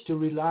wished to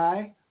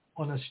rely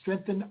on a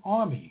strengthened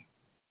army.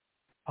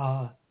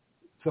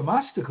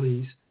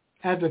 Themistocles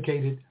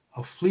advocated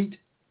a fleet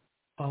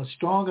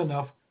strong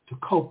enough to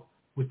cope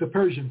with the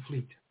Persian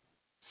fleet.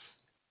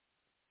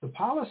 The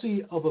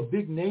policy of a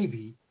big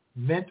navy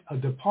meant a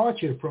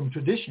departure from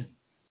tradition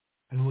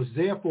and was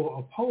therefore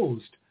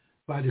opposed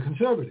by the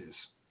conservatives.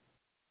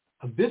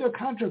 A bitter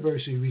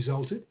controversy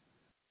resulted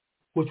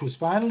which was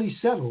finally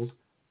settled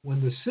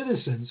when the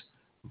citizens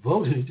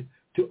voted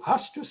to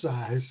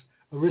ostracize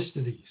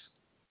Aristides.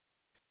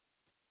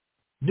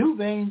 New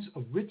veins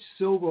of rich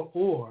silver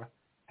ore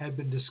had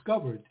been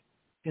discovered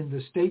in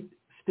the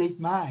state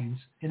mines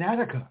in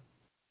Attica,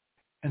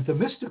 and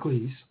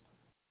Themistocles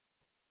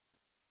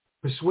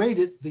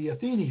persuaded the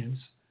Athenians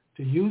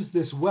to use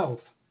this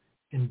wealth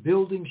in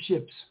building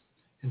ships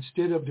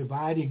instead of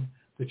dividing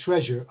the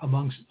treasure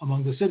among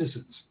the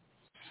citizens.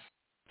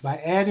 By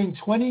adding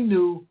 20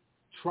 new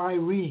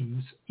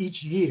triremes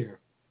each year,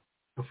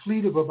 a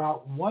fleet of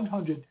about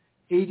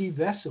 180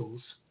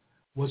 vessels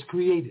was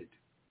created.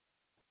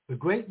 The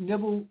great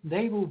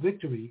naval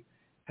victory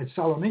at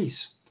Salamis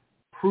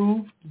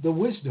proved the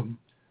wisdom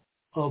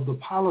of the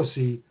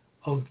policy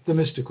of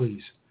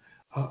Themistocles.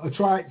 A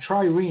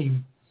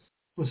trireme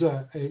was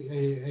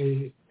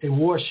a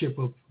warship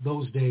of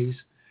those days.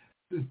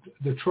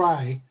 The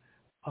tri,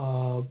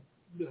 the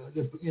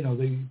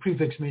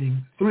prefix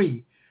meaning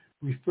three,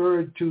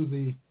 referred to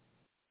the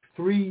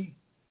three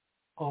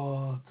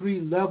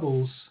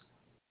levels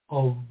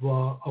of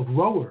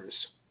rowers.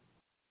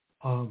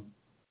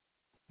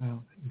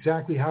 Now,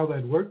 exactly how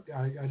that worked,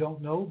 I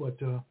don't know, but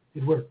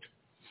it worked.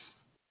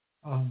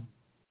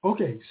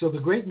 Okay, so the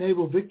great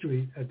naval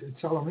victory at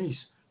Salamis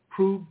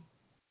proved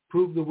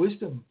the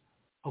wisdom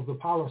of the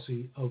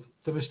policy of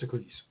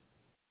Themistocles.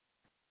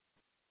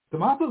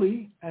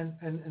 Thermopylae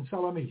and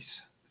Salamis,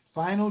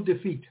 final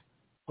defeat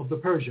of the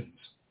Persians.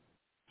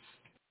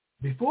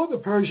 Before the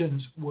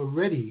Persians were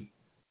ready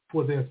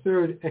for their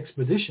third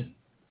expedition,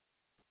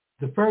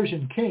 the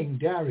Persian king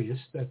Darius,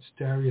 that's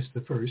Darius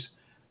the First,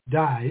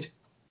 died,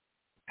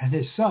 and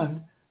his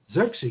son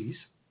Xerxes,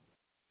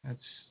 that's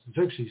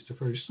Xerxes the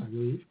First, I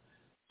believe,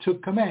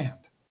 took command.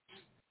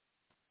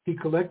 He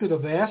collected a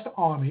vast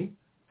army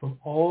from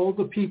all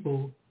the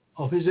people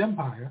of his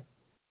empire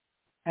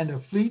and a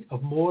fleet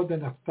of more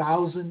than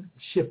 1,000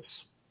 ships.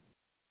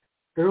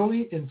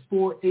 Early in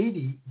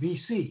 480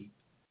 BC,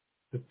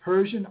 the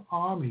Persian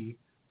army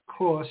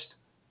crossed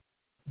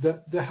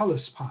the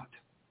Hellespont,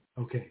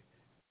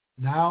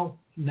 now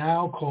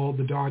called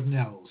the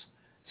Dardanelles.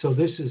 So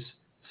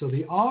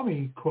the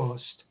army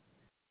crossed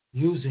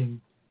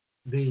using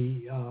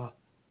the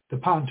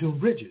pontoon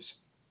bridge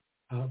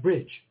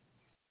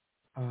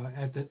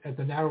at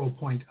the narrow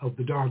point of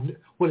the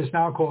what is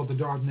now called the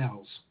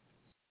Dardanelles,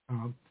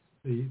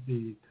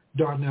 the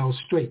Dardanelles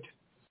Strait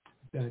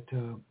that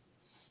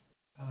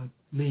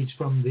leads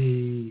from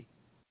the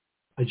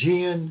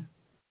Aegean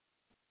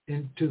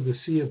into the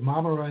Sea of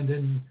Marmara and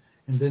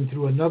then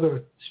through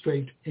another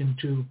strait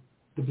into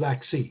the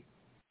Black Sea.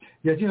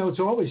 Yet, it's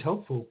always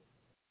helpful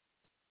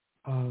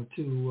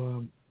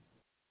to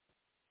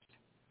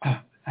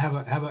have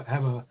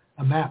a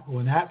map or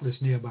an atlas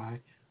nearby,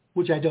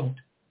 which I don't,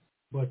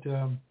 but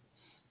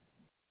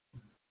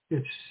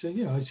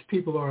it's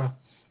people are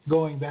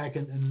going back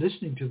and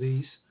listening to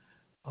these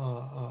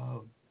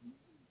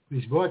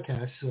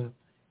broadcasts.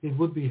 It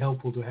would be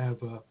helpful to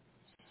have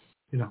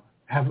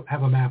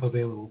a map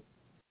available.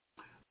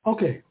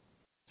 Okay,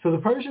 so the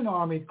Persian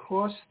army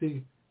crossed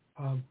the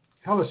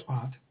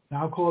Hellespont,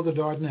 now called the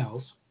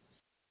Dardanelles,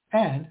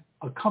 and,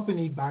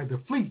 accompanied by the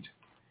fleet,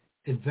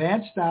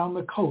 advanced down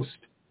the coast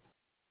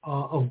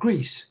of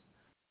Greece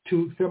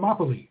to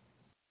Thermopylae,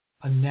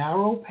 a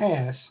narrow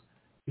pass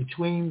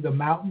between the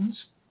mountains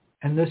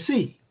and the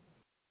sea,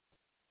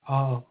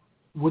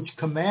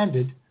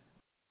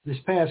 this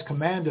pass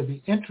commanded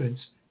the entrance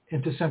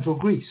into central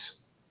Greece.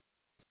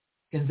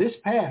 In this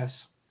pass,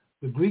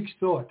 the Greeks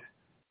thought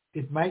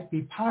it might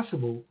be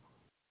possible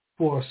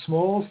for a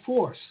small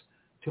force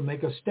to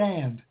make a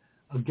stand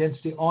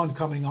against the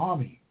oncoming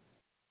army.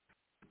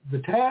 The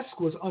task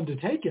was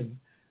undertaken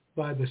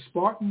by the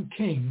Spartan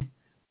king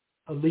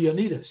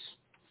Leonidas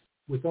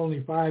with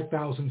only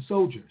 5,000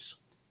 soldiers.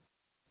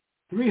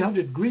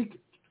 300 Greek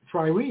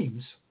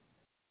triremes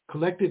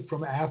collected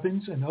from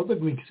Athens and other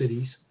Greek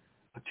cities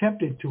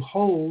attempted to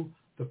hold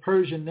the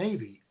Persian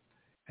navy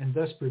and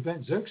thus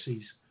prevent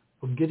Xerxes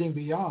from getting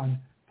beyond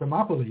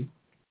Thermopylae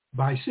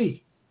by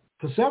sea.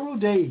 For several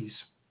days,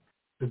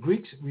 the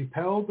Greeks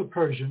repelled the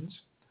Persians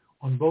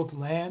on both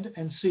land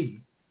and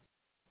sea,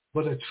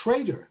 but a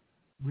traitor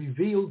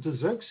revealed to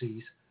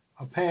Xerxes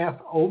a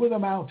path over the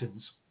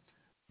mountains,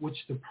 which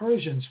the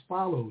Persians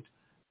followed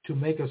to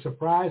make a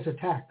surprise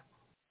attack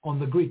on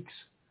the Greeks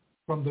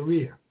from the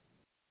rear.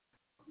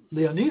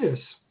 Leonidas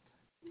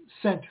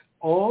sent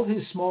all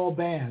his small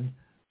band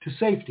to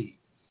safety,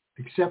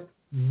 except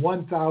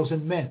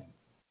 1,000 men,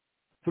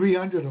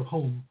 300 of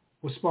whom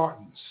were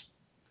Spartans.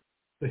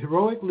 The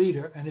heroic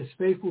leader and his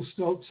faithful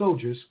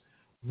soldiers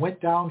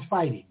went down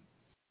fighting,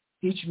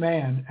 each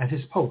man at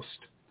his post.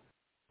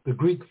 The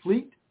Greek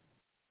fleet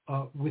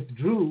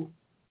withdrew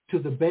to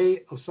the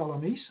Bay of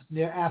Salamis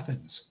near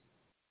Athens.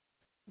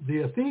 The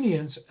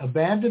Athenians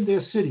abandoned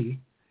their city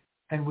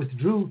and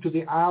withdrew to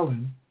the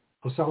island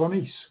of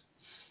Salamis,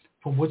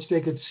 from which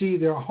they could see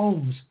their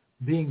homes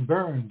being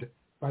burned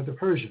by the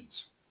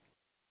Persians.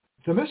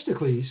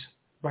 Themistocles,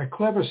 by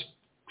clever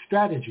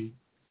strategy,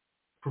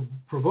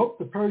 provoked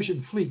the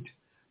Persian fleet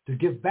to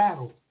give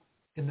battle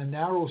in the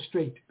narrow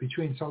strait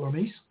between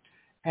Salamis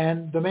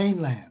and the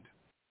mainland.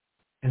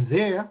 And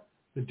there,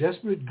 the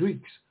desperate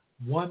Greeks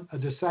won a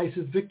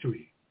decisive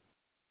victory.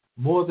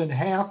 More than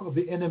half of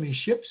the enemy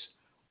ships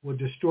were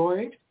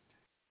destroyed,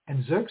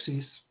 and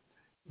Xerxes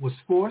was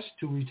forced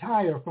to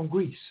retire from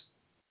Greece,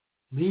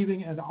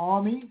 leaving an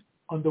army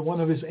under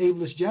one of his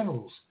ablest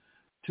generals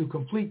to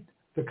complete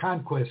the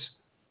conquest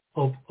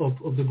of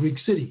the Greek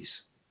cities.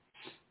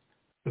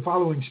 The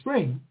following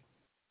spring,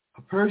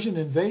 a Persian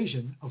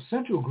invasion of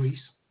central Greece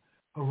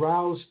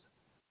aroused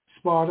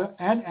Sparta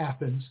and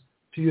Athens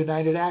to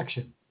united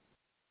action,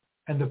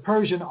 and the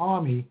Persian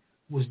army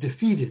was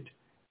defeated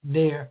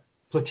near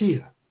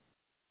Plataea.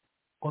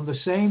 On the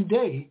same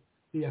day,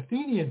 the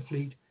Athenian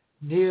fleet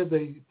near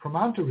the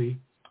promontory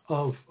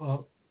of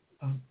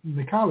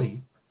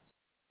Mycale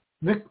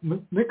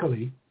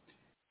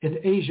in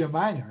Asia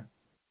Minor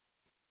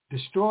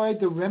destroyed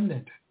the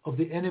remnant of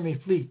the enemy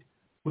fleet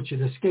which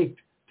had escaped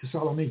to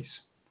Salamis.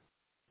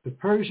 The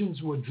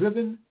Persians were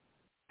driven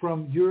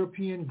from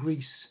European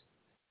Greece,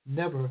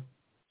 never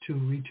to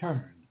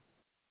return.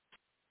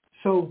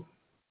 So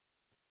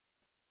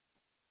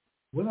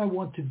what I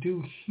want to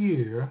do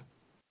here,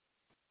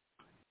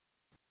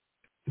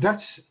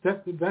 that's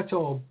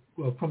all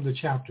from the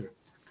chapter.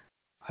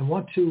 I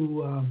want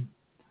to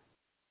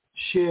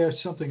share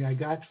something I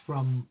got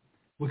from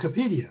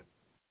Wikipedia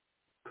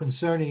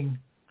concerning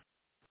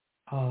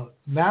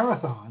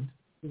Marathon,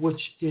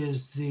 which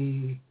is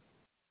the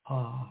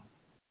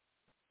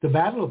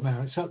Battle of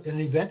Marathon, an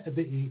event at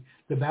the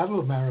Battle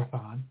of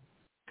Marathon,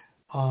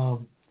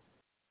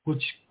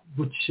 which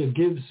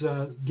gives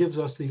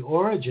us the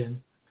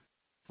origin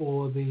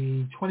for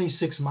the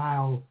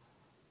 26-mile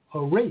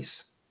race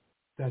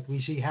that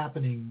we see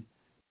happening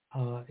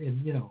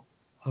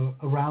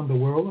around the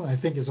world, and I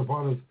think is a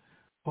part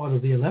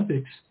of the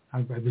Olympics,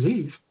 I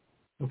believe.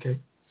 Okay,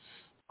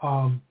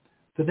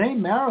 the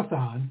name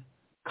Marathon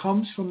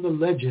comes from the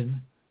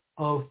legend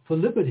of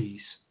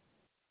Philippides,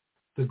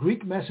 the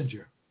Greek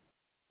messenger.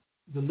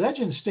 The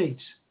legend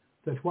states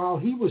that while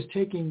he was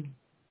taking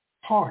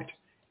part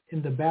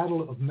in the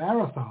Battle of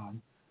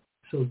Marathon,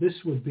 so this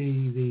would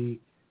be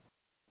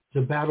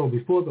the battle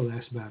before the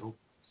last battle,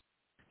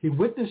 he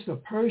witnessed a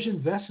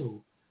Persian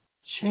vessel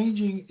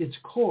changing its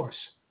course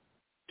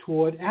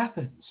toward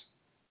Athens.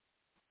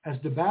 As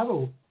the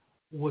battle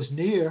was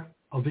near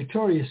a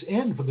victorious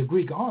end for the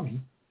Greek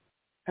army,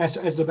 as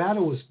the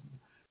battle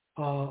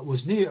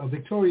was near a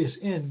victorious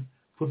end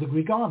for the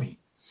Greek army,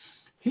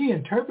 he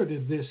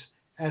interpreted this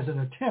as an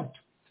attempt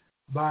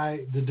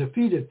by the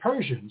defeated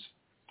Persians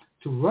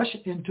to rush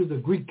into the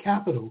Greek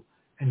capital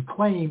and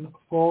claim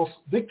false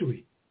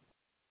victory,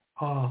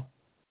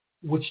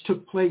 which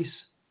took place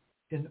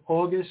in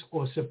August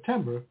or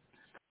September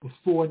of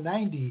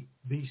 490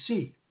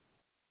 BC,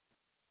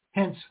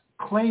 hence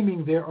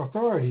claiming their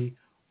authority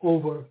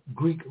over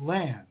Greek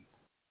land.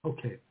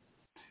 Okay.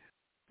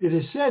 It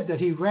is said that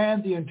he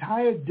ran the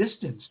entire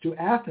distance to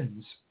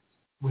Athens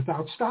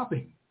without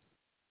stopping,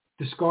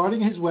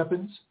 discarding his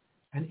weapons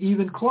and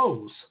even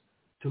clothes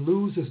to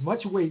lose as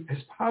much weight as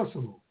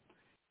possible,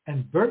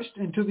 and burst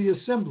into the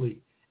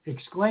assembly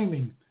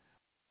exclaiming,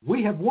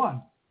 "We have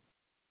won,"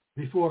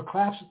 before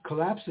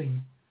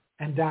collapsing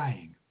and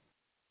dying.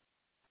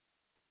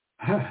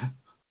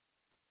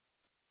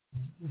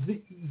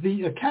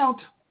 The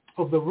account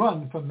of the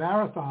run from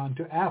Marathon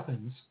to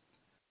Athens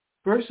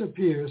first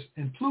appears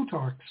in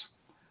Plutarch's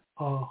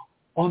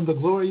On the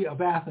Glory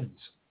of Athens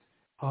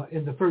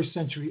in the 1st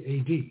century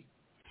AD,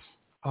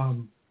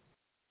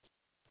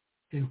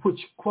 in which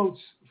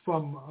quotes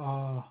from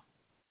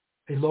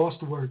a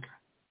lost work,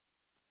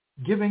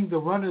 giving the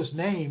runner's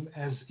name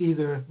as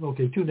either,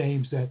 two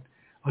names that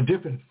are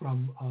different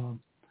from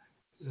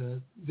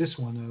this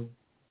one,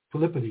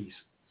 Philippides.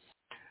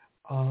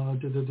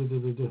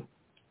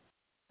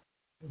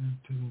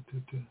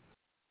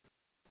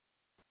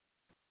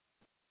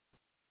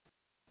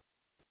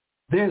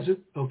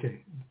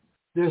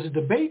 There's a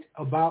debate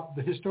about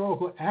the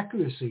historical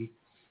accuracy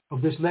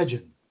of this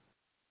legend.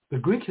 The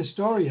Greek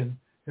historian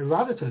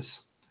Herodotus,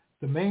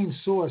 the main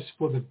source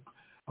for the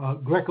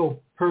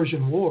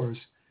Greco-Persian Wars,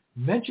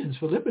 mentions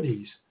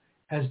Philippides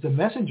as the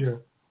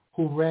messenger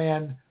who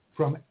ran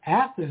from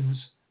Athens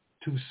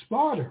to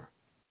Sparta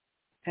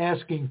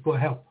asking for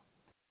help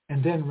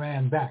and then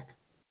ran back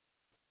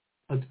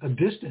a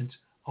distance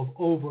of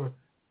over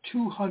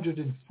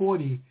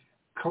 240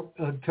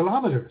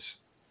 kilometers,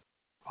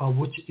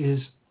 which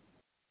is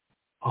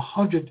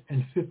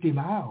 150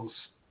 miles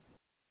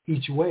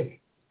each way.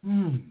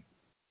 In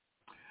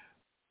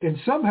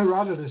some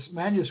Herodotus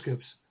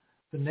manuscripts,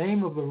 the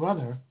name of the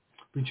runner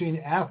between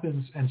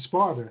Athens and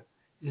Sparta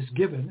is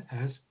given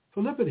as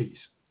Philippides.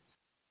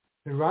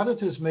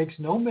 Herodotus makes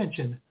no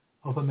mention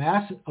of a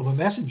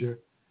messenger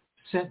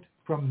sent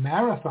from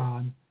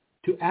Marathon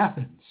to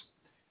Athens,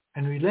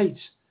 and relates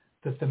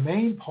that the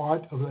main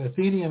part of the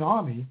Athenian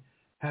army,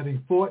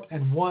 having fought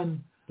and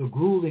won the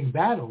grueling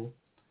battle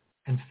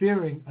and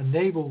fearing a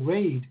naval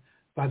raid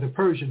by the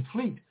Persian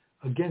fleet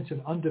against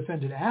an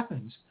undefended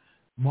Athens,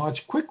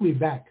 marched quickly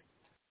back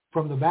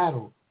from the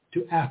battle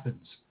to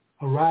Athens,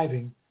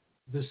 arriving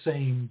the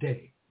same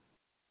day.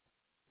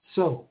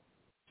 So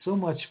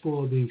much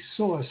for the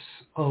source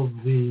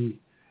of the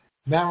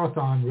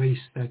marathon race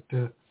that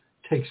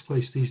takes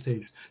place these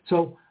days.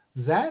 So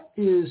that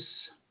is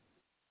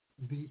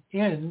the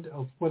end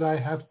of what I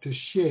have to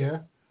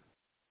share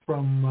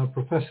from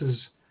Professors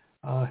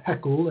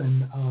Haeckel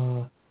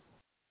and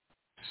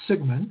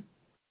Sigmund.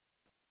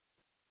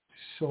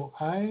 So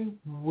I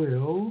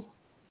will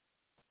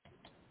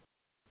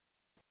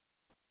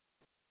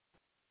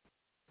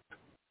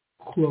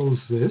close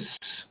this.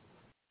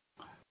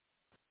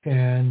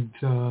 And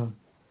so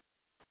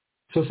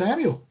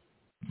Samuel,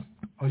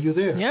 are you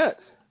there? Yes.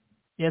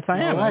 Yes, I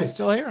am. Right. I'm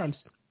still here.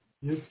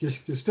 You're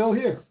still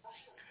here.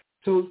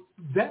 So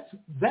that's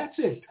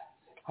it.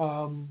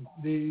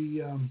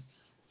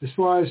 As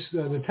far as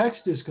the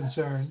text is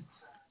concerned,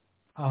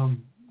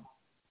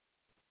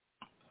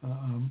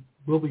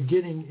 we'll be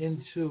getting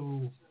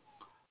into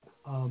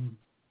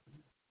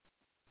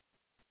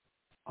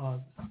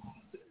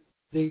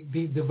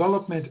the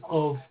development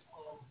of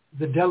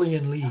the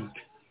Delian League.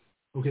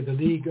 Okay, the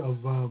League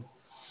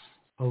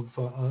of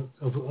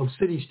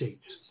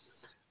city-states,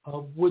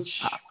 which,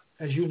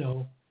 as you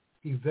know,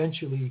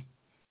 eventually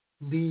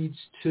leads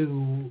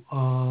to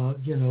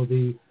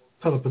the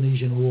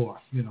Peloponnesian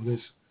War. This.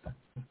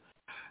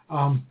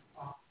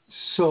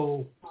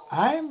 So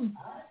I'm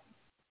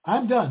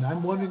done.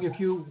 I'm wondering if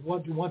you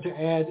want to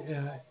add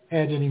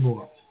any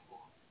more.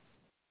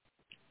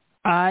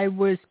 I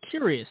was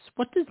curious.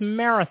 What does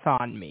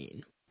marathon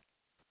mean?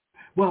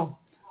 Well,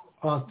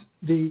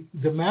 the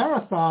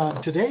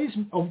marathon today's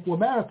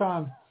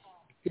marathon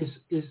is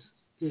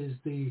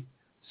the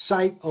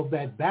site of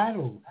that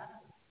battle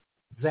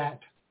that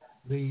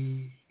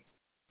the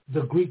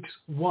Greeks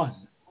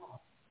won.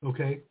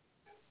 Okay,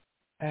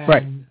 and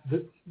right.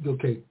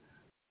 Okay,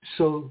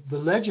 so the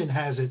legend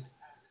has it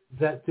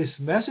that this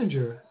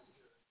messenger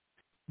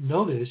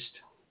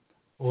noticed,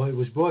 or it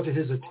was brought to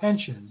his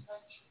attention,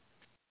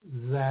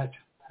 that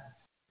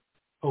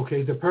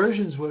the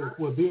Persians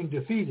were being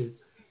defeated,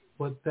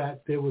 but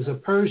that there was a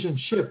Persian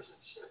ship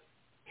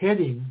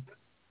heading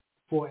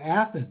for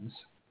Athens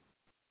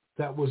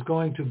that was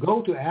going to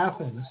go to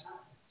Athens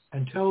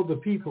and tell the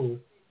people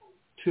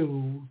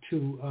to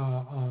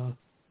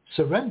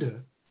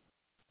surrender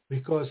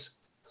because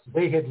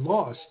they had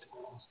lost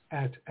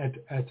at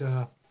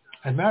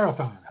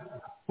Marathon,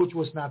 which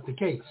was not the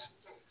case.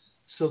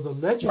 So the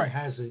legend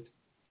has it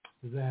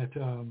that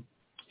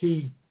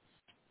he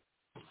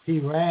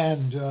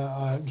ran,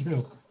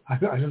 I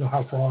don't know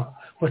how far,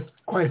 but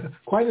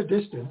quite a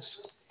distance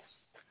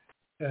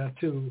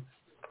and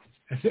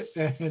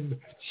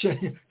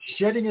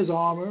shedding his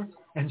armor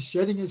and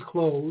shedding his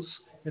clothes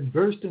and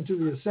burst into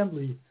the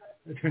assembly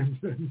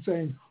and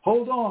saying,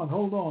 "Hold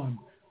on,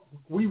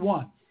 we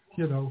won."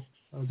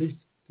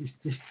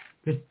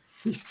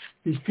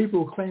 These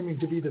people claiming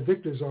to be the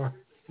victors are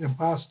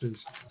imposters.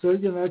 So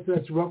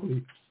that's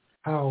roughly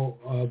how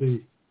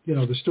the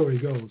story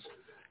goes.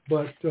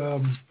 But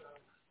the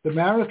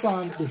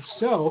marathon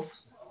itself,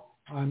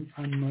 I'm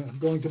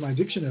going to my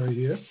dictionary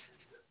here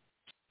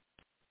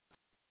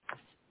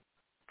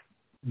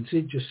and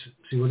see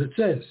what it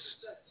says.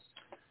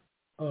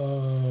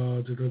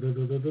 A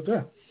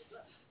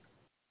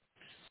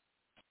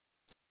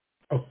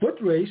foot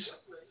race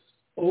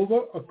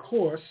over a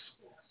course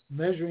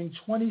measuring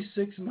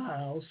 26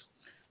 miles,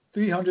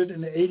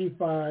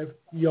 385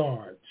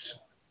 yards.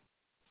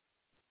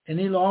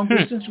 Any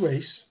long-distance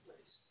race,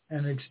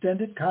 an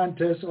extended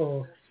contest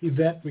or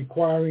event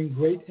requiring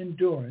great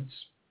endurance.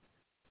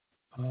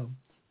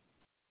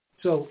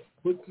 But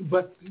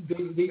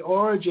the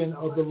origin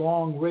of the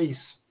long race,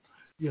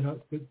 the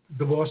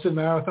Boston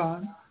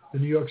Marathon, the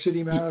New York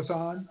City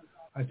Marathon,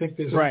 I think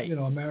there's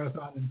a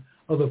marathon in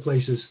other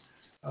places.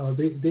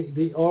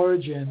 The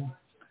origin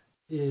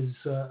is,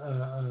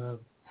 at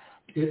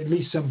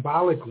least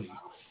symbolically,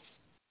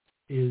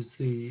 is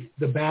the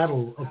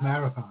Battle of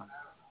Marathon.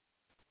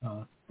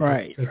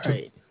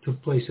 That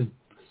took place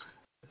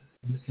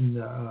in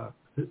the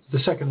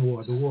Second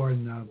War, the war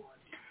in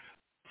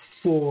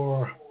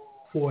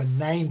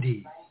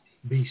 490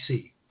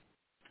 BC,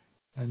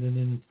 and then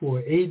in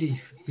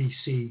 480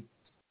 BC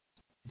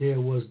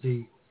there was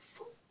the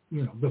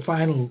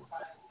final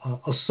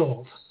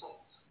assault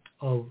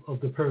of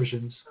the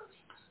Persians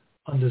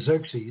under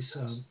Xerxes.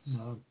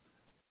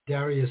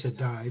 Darius had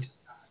died,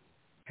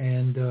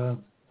 and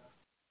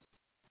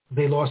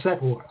they lost that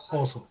war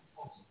also.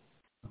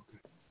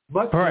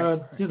 But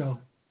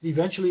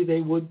eventually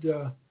they would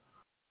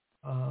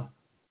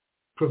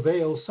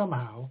prevail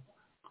somehow.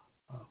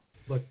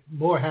 But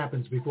more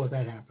happens before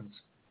that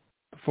happens.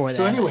 Before that,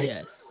 so anyway,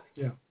 yes.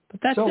 Yeah.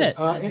 But that's it.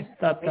 I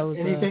thought that was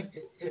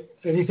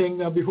anything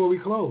before we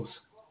close?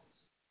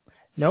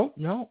 No.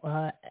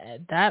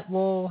 That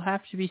will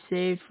have to be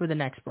saved for the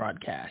next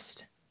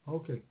broadcast.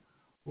 Okay.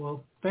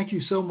 Well, thank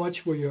you so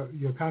much for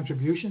your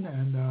contribution,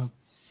 and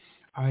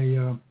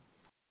I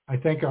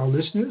thank our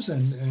listeners,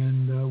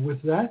 and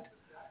with that,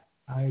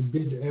 I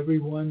bid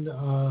everyone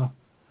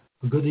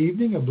a good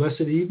evening, a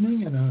blessed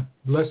evening, and a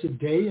blessed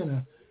day, and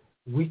a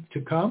week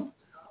to come,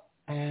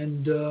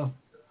 and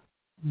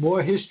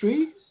more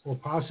history, or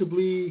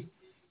possibly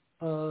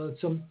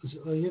some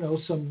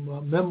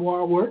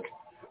memoir work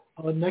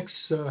next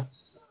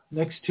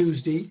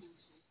Tuesday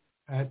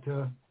at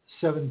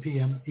 7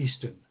 p.m.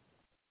 Eastern.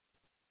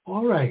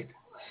 All right.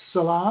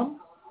 Salam.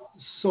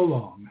 So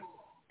long.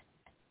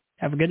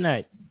 Have a good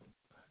night.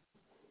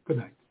 Good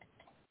night.